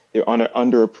 Oftentimes they're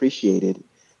underappreciated.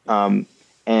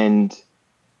 And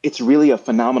it's really a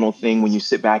phenomenal thing when you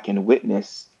sit back and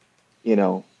witness,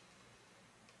 that,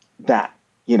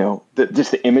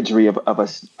 just the imagery of a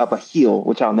heel,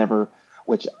 which I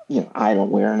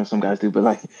don't wear. I know some guys do, but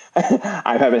like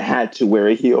I haven't had to wear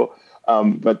a heel.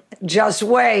 But just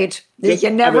wait. You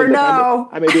never know.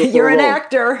 I may do it for You're a an role.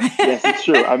 actor. Yes, it's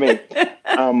true. I mean,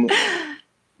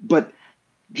 but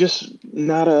just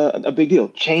not a big deal.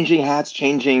 Changing hats,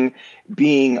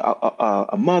 being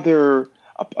a mother,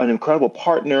 an incredible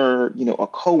partner, a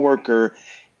coworker,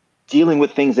 dealing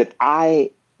with things that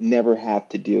I never have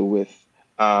to deal with.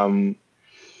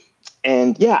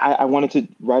 And yeah, I wanted to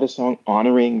write a song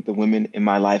honoring the women in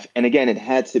my life. And again, it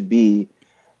had to be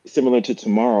similar to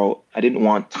Tomorrow. I didn't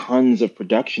want tons of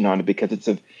production on it because it's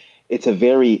a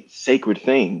very sacred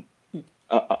thing,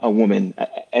 a woman.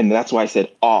 And that's why I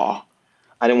said awe.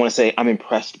 I didn't want to say I'm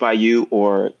impressed by you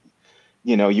or,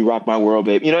 you rock my world,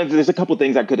 babe. There's a couple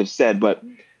things I could have said, but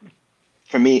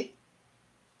for me,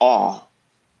 awe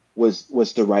was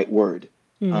the right word.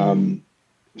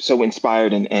 So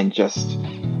inspired and just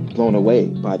blown away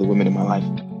by the women in my life.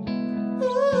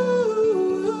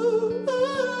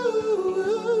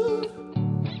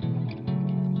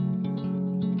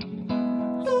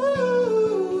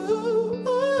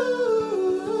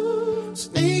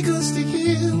 Sneakers to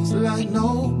heels like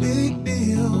no big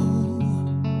deal.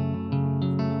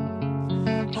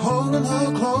 Holding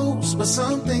her close, but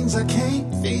some things I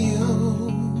can't feel.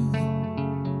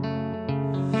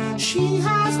 She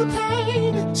hides the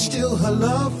pain, still her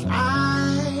love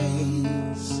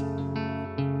flies.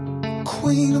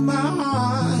 Queen of my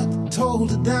heart, told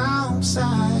the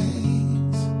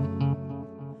downsides.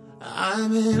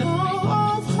 I'm in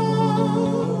awe of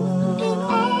her, in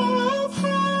awe of her.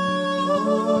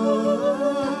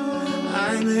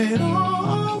 I'm in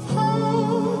awe of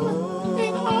her,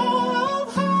 in awe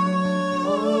of her.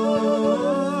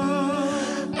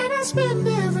 And I spend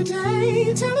every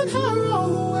day telling her all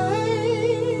the ways.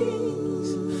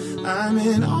 I'm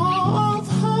in awe of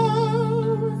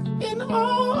her, in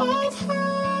awe of her.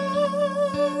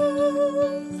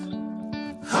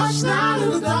 Hush now,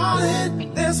 little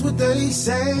darling, that's what they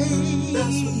say.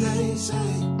 That's what they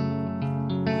say.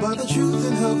 But the truth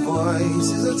in her voice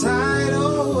is a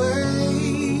tidal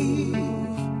wave.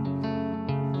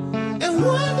 And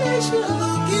one day she'll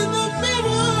look in the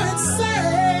mirror and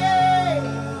say,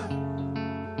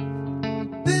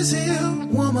 this here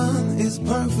woman is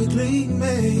perfectly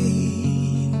made.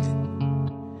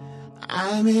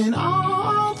 I'm in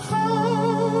awe of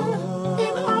her,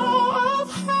 in awe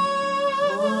of her.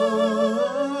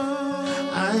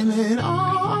 I'm in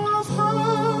awe of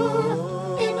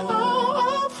her, in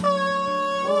awe of her.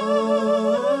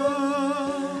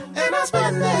 And I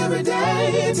spend every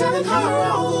day telling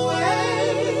her all the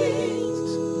ways.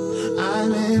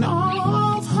 I'm in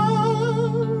awe of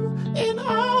her, in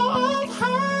awe of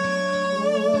her.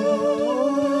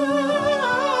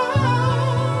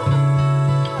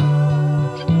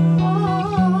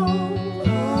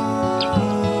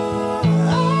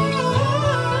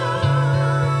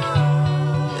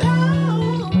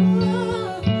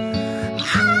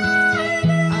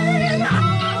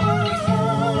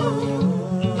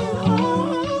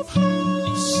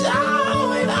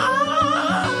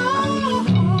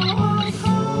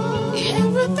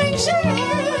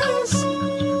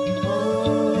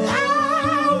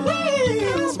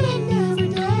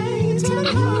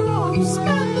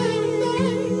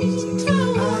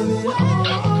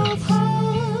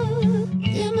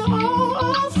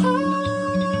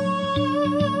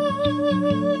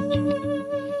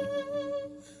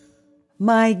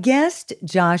 My guest,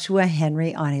 Joshua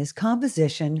Henry, on his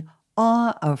composition,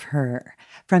 awe of her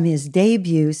from his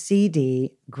debut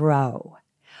CD, Grow.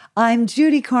 I'm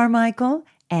Judy Carmichael,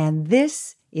 and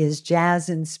this is Jazz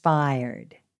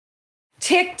Inspired.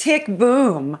 Tick, Tick,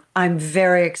 Boom. I'm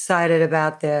very excited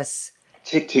about this.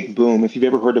 Tick, Tick, Boom. If you've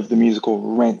ever heard of the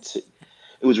musical Rent,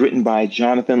 it was written by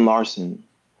Jonathan Larson.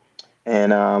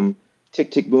 And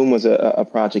Tick, Tick, Boom was a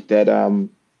project that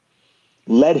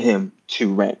led him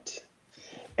to Rent.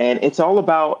 And it's all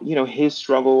about, his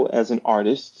struggle as an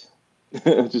artist,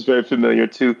 which is very familiar,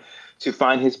 to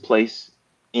find his place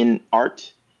in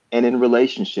art and in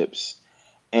relationships.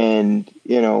 And,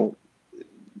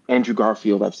 Andrew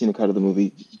Garfield, I've seen a cut of the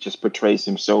movie, just portrays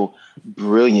him so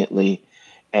brilliantly.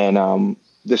 And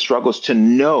the struggles to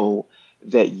know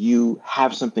that you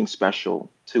have something special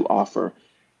to offer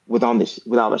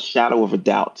without a shadow of a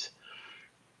doubt.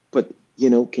 But,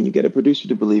 can you get a producer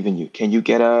to believe in you? Can you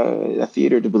get a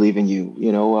theater to believe in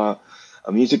you?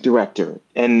 A music director?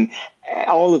 And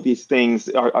all of these things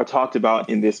are talked about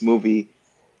in this movie.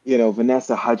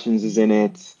 Vanessa Hudgens is in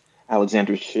it,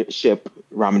 Alexandra Shipp,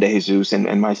 Ramen de Jesus,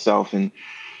 and myself. And,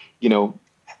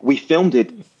 we filmed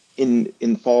it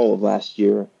in fall of last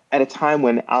year at a time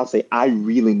when I'll say I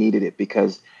really needed it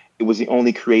because it was the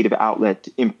only creative outlet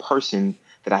in person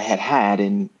that I had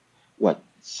in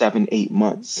 7-8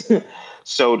 months.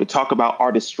 So to talk about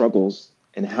artist struggles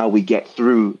and how we get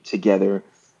through together,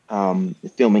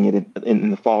 filming it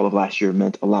in the fall of last year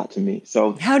meant a lot to me.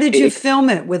 So how did you film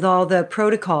it with all the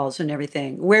protocols and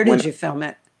everything? Where did you film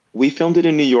it? We filmed it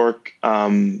in New York,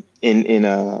 I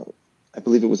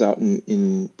believe it was out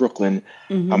in Brooklyn,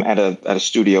 at a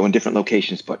studio in different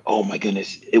locations. But oh my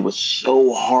goodness, it was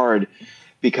so hard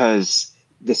because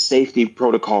the safety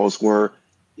protocols were,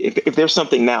 if there's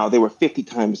something now, they were 50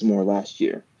 times more last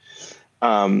year.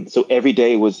 So every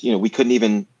day was, we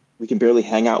can barely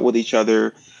hang out with each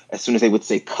other. As soon as they would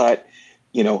say cut,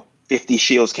 50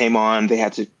 shields came on. They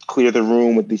had to clear the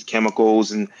room with these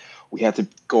chemicals, and we had to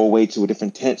go away to a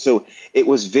different tent. So it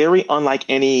was very unlike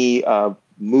any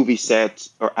movie set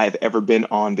or I've ever been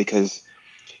on, because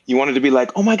you wanted to be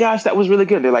like, oh my gosh, that was really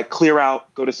good. They're like, clear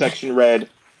out, go to section red,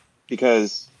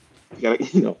 because you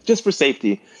gotta, just for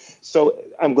safety. So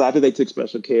I'm glad that they took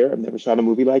special care. I've never shot a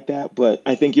movie like that, but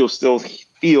I think you'll still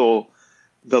feel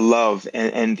the love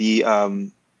and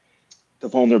the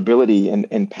vulnerability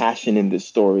and passion in this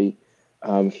story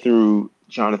through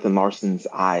Jonathan Larson's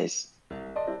eyes.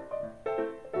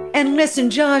 And listen,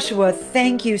 Joshua,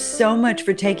 thank you so much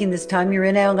for taking this time. You're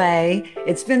in LA.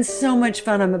 It's been so much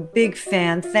fun. I'm a big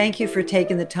fan. Thank you for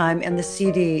taking the time. And the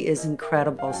CD is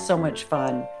incredible. So much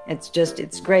fun.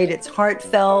 It's great. It's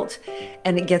heartfelt.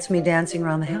 And it gets me dancing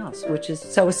around the house, which is,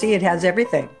 see, it has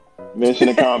everything. Mission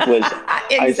accomplished.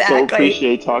 Exactly. I so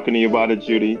appreciate talking to you about it,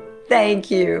 Judy.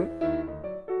 Thank you.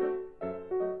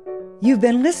 You've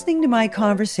been listening to my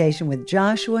conversation with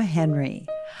Joshua Henry.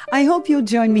 I hope you'll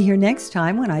join me here next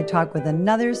time when I talk with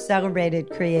another celebrated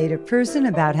creative person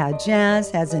about how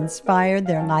jazz has inspired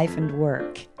their life and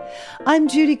work. I'm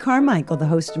Judy Carmichael, the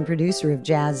host and producer of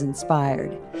Jazz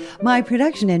Inspired. My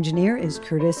production engineer is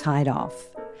Curtis Heidoff.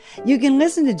 You can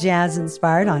listen to Jazz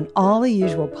Inspired on all the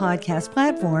usual podcast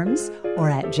platforms or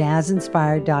at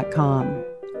jazzinspired.com.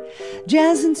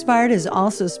 Jazz Inspired is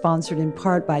also sponsored in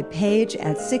part by Paige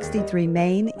at 63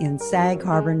 Main in Sag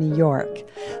Harbor, New York,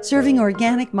 serving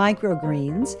organic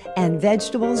microgreens and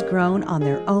vegetables grown on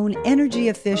their own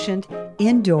energy-efficient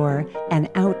indoor and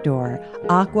outdoor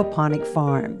aquaponic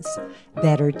farms.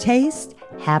 Better taste,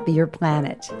 happier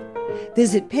planet.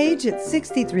 Visit Paige at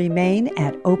 63 Main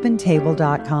at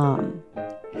opentable.com.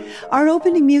 Our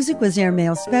opening music was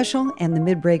Airmail Special, and the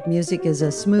mid-break music is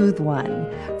a smooth one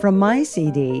from my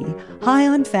CD, High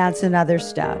on Fats and Other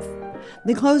Stuff.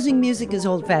 The closing music is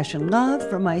Old Fashioned Love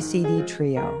from my CD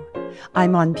Trio.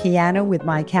 I'm on piano with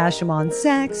Mike Hashem on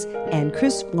sax and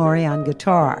Chris Glory on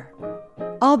guitar.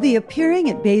 I'll be appearing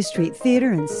at Bay Street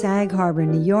Theater in Sag Harbor,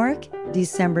 New York,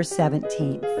 December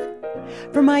 17th.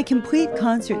 For my complete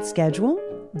concert schedule,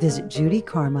 visit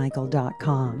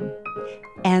judycarmichael.com.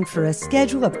 And for a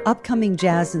schedule of upcoming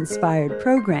jazz-inspired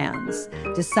programs,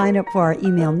 to sign up for our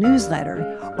email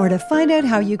newsletter, or to find out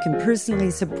how you can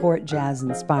personally support Jazz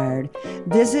Inspired,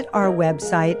 visit our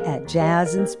website at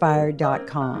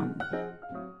jazzinspired.com.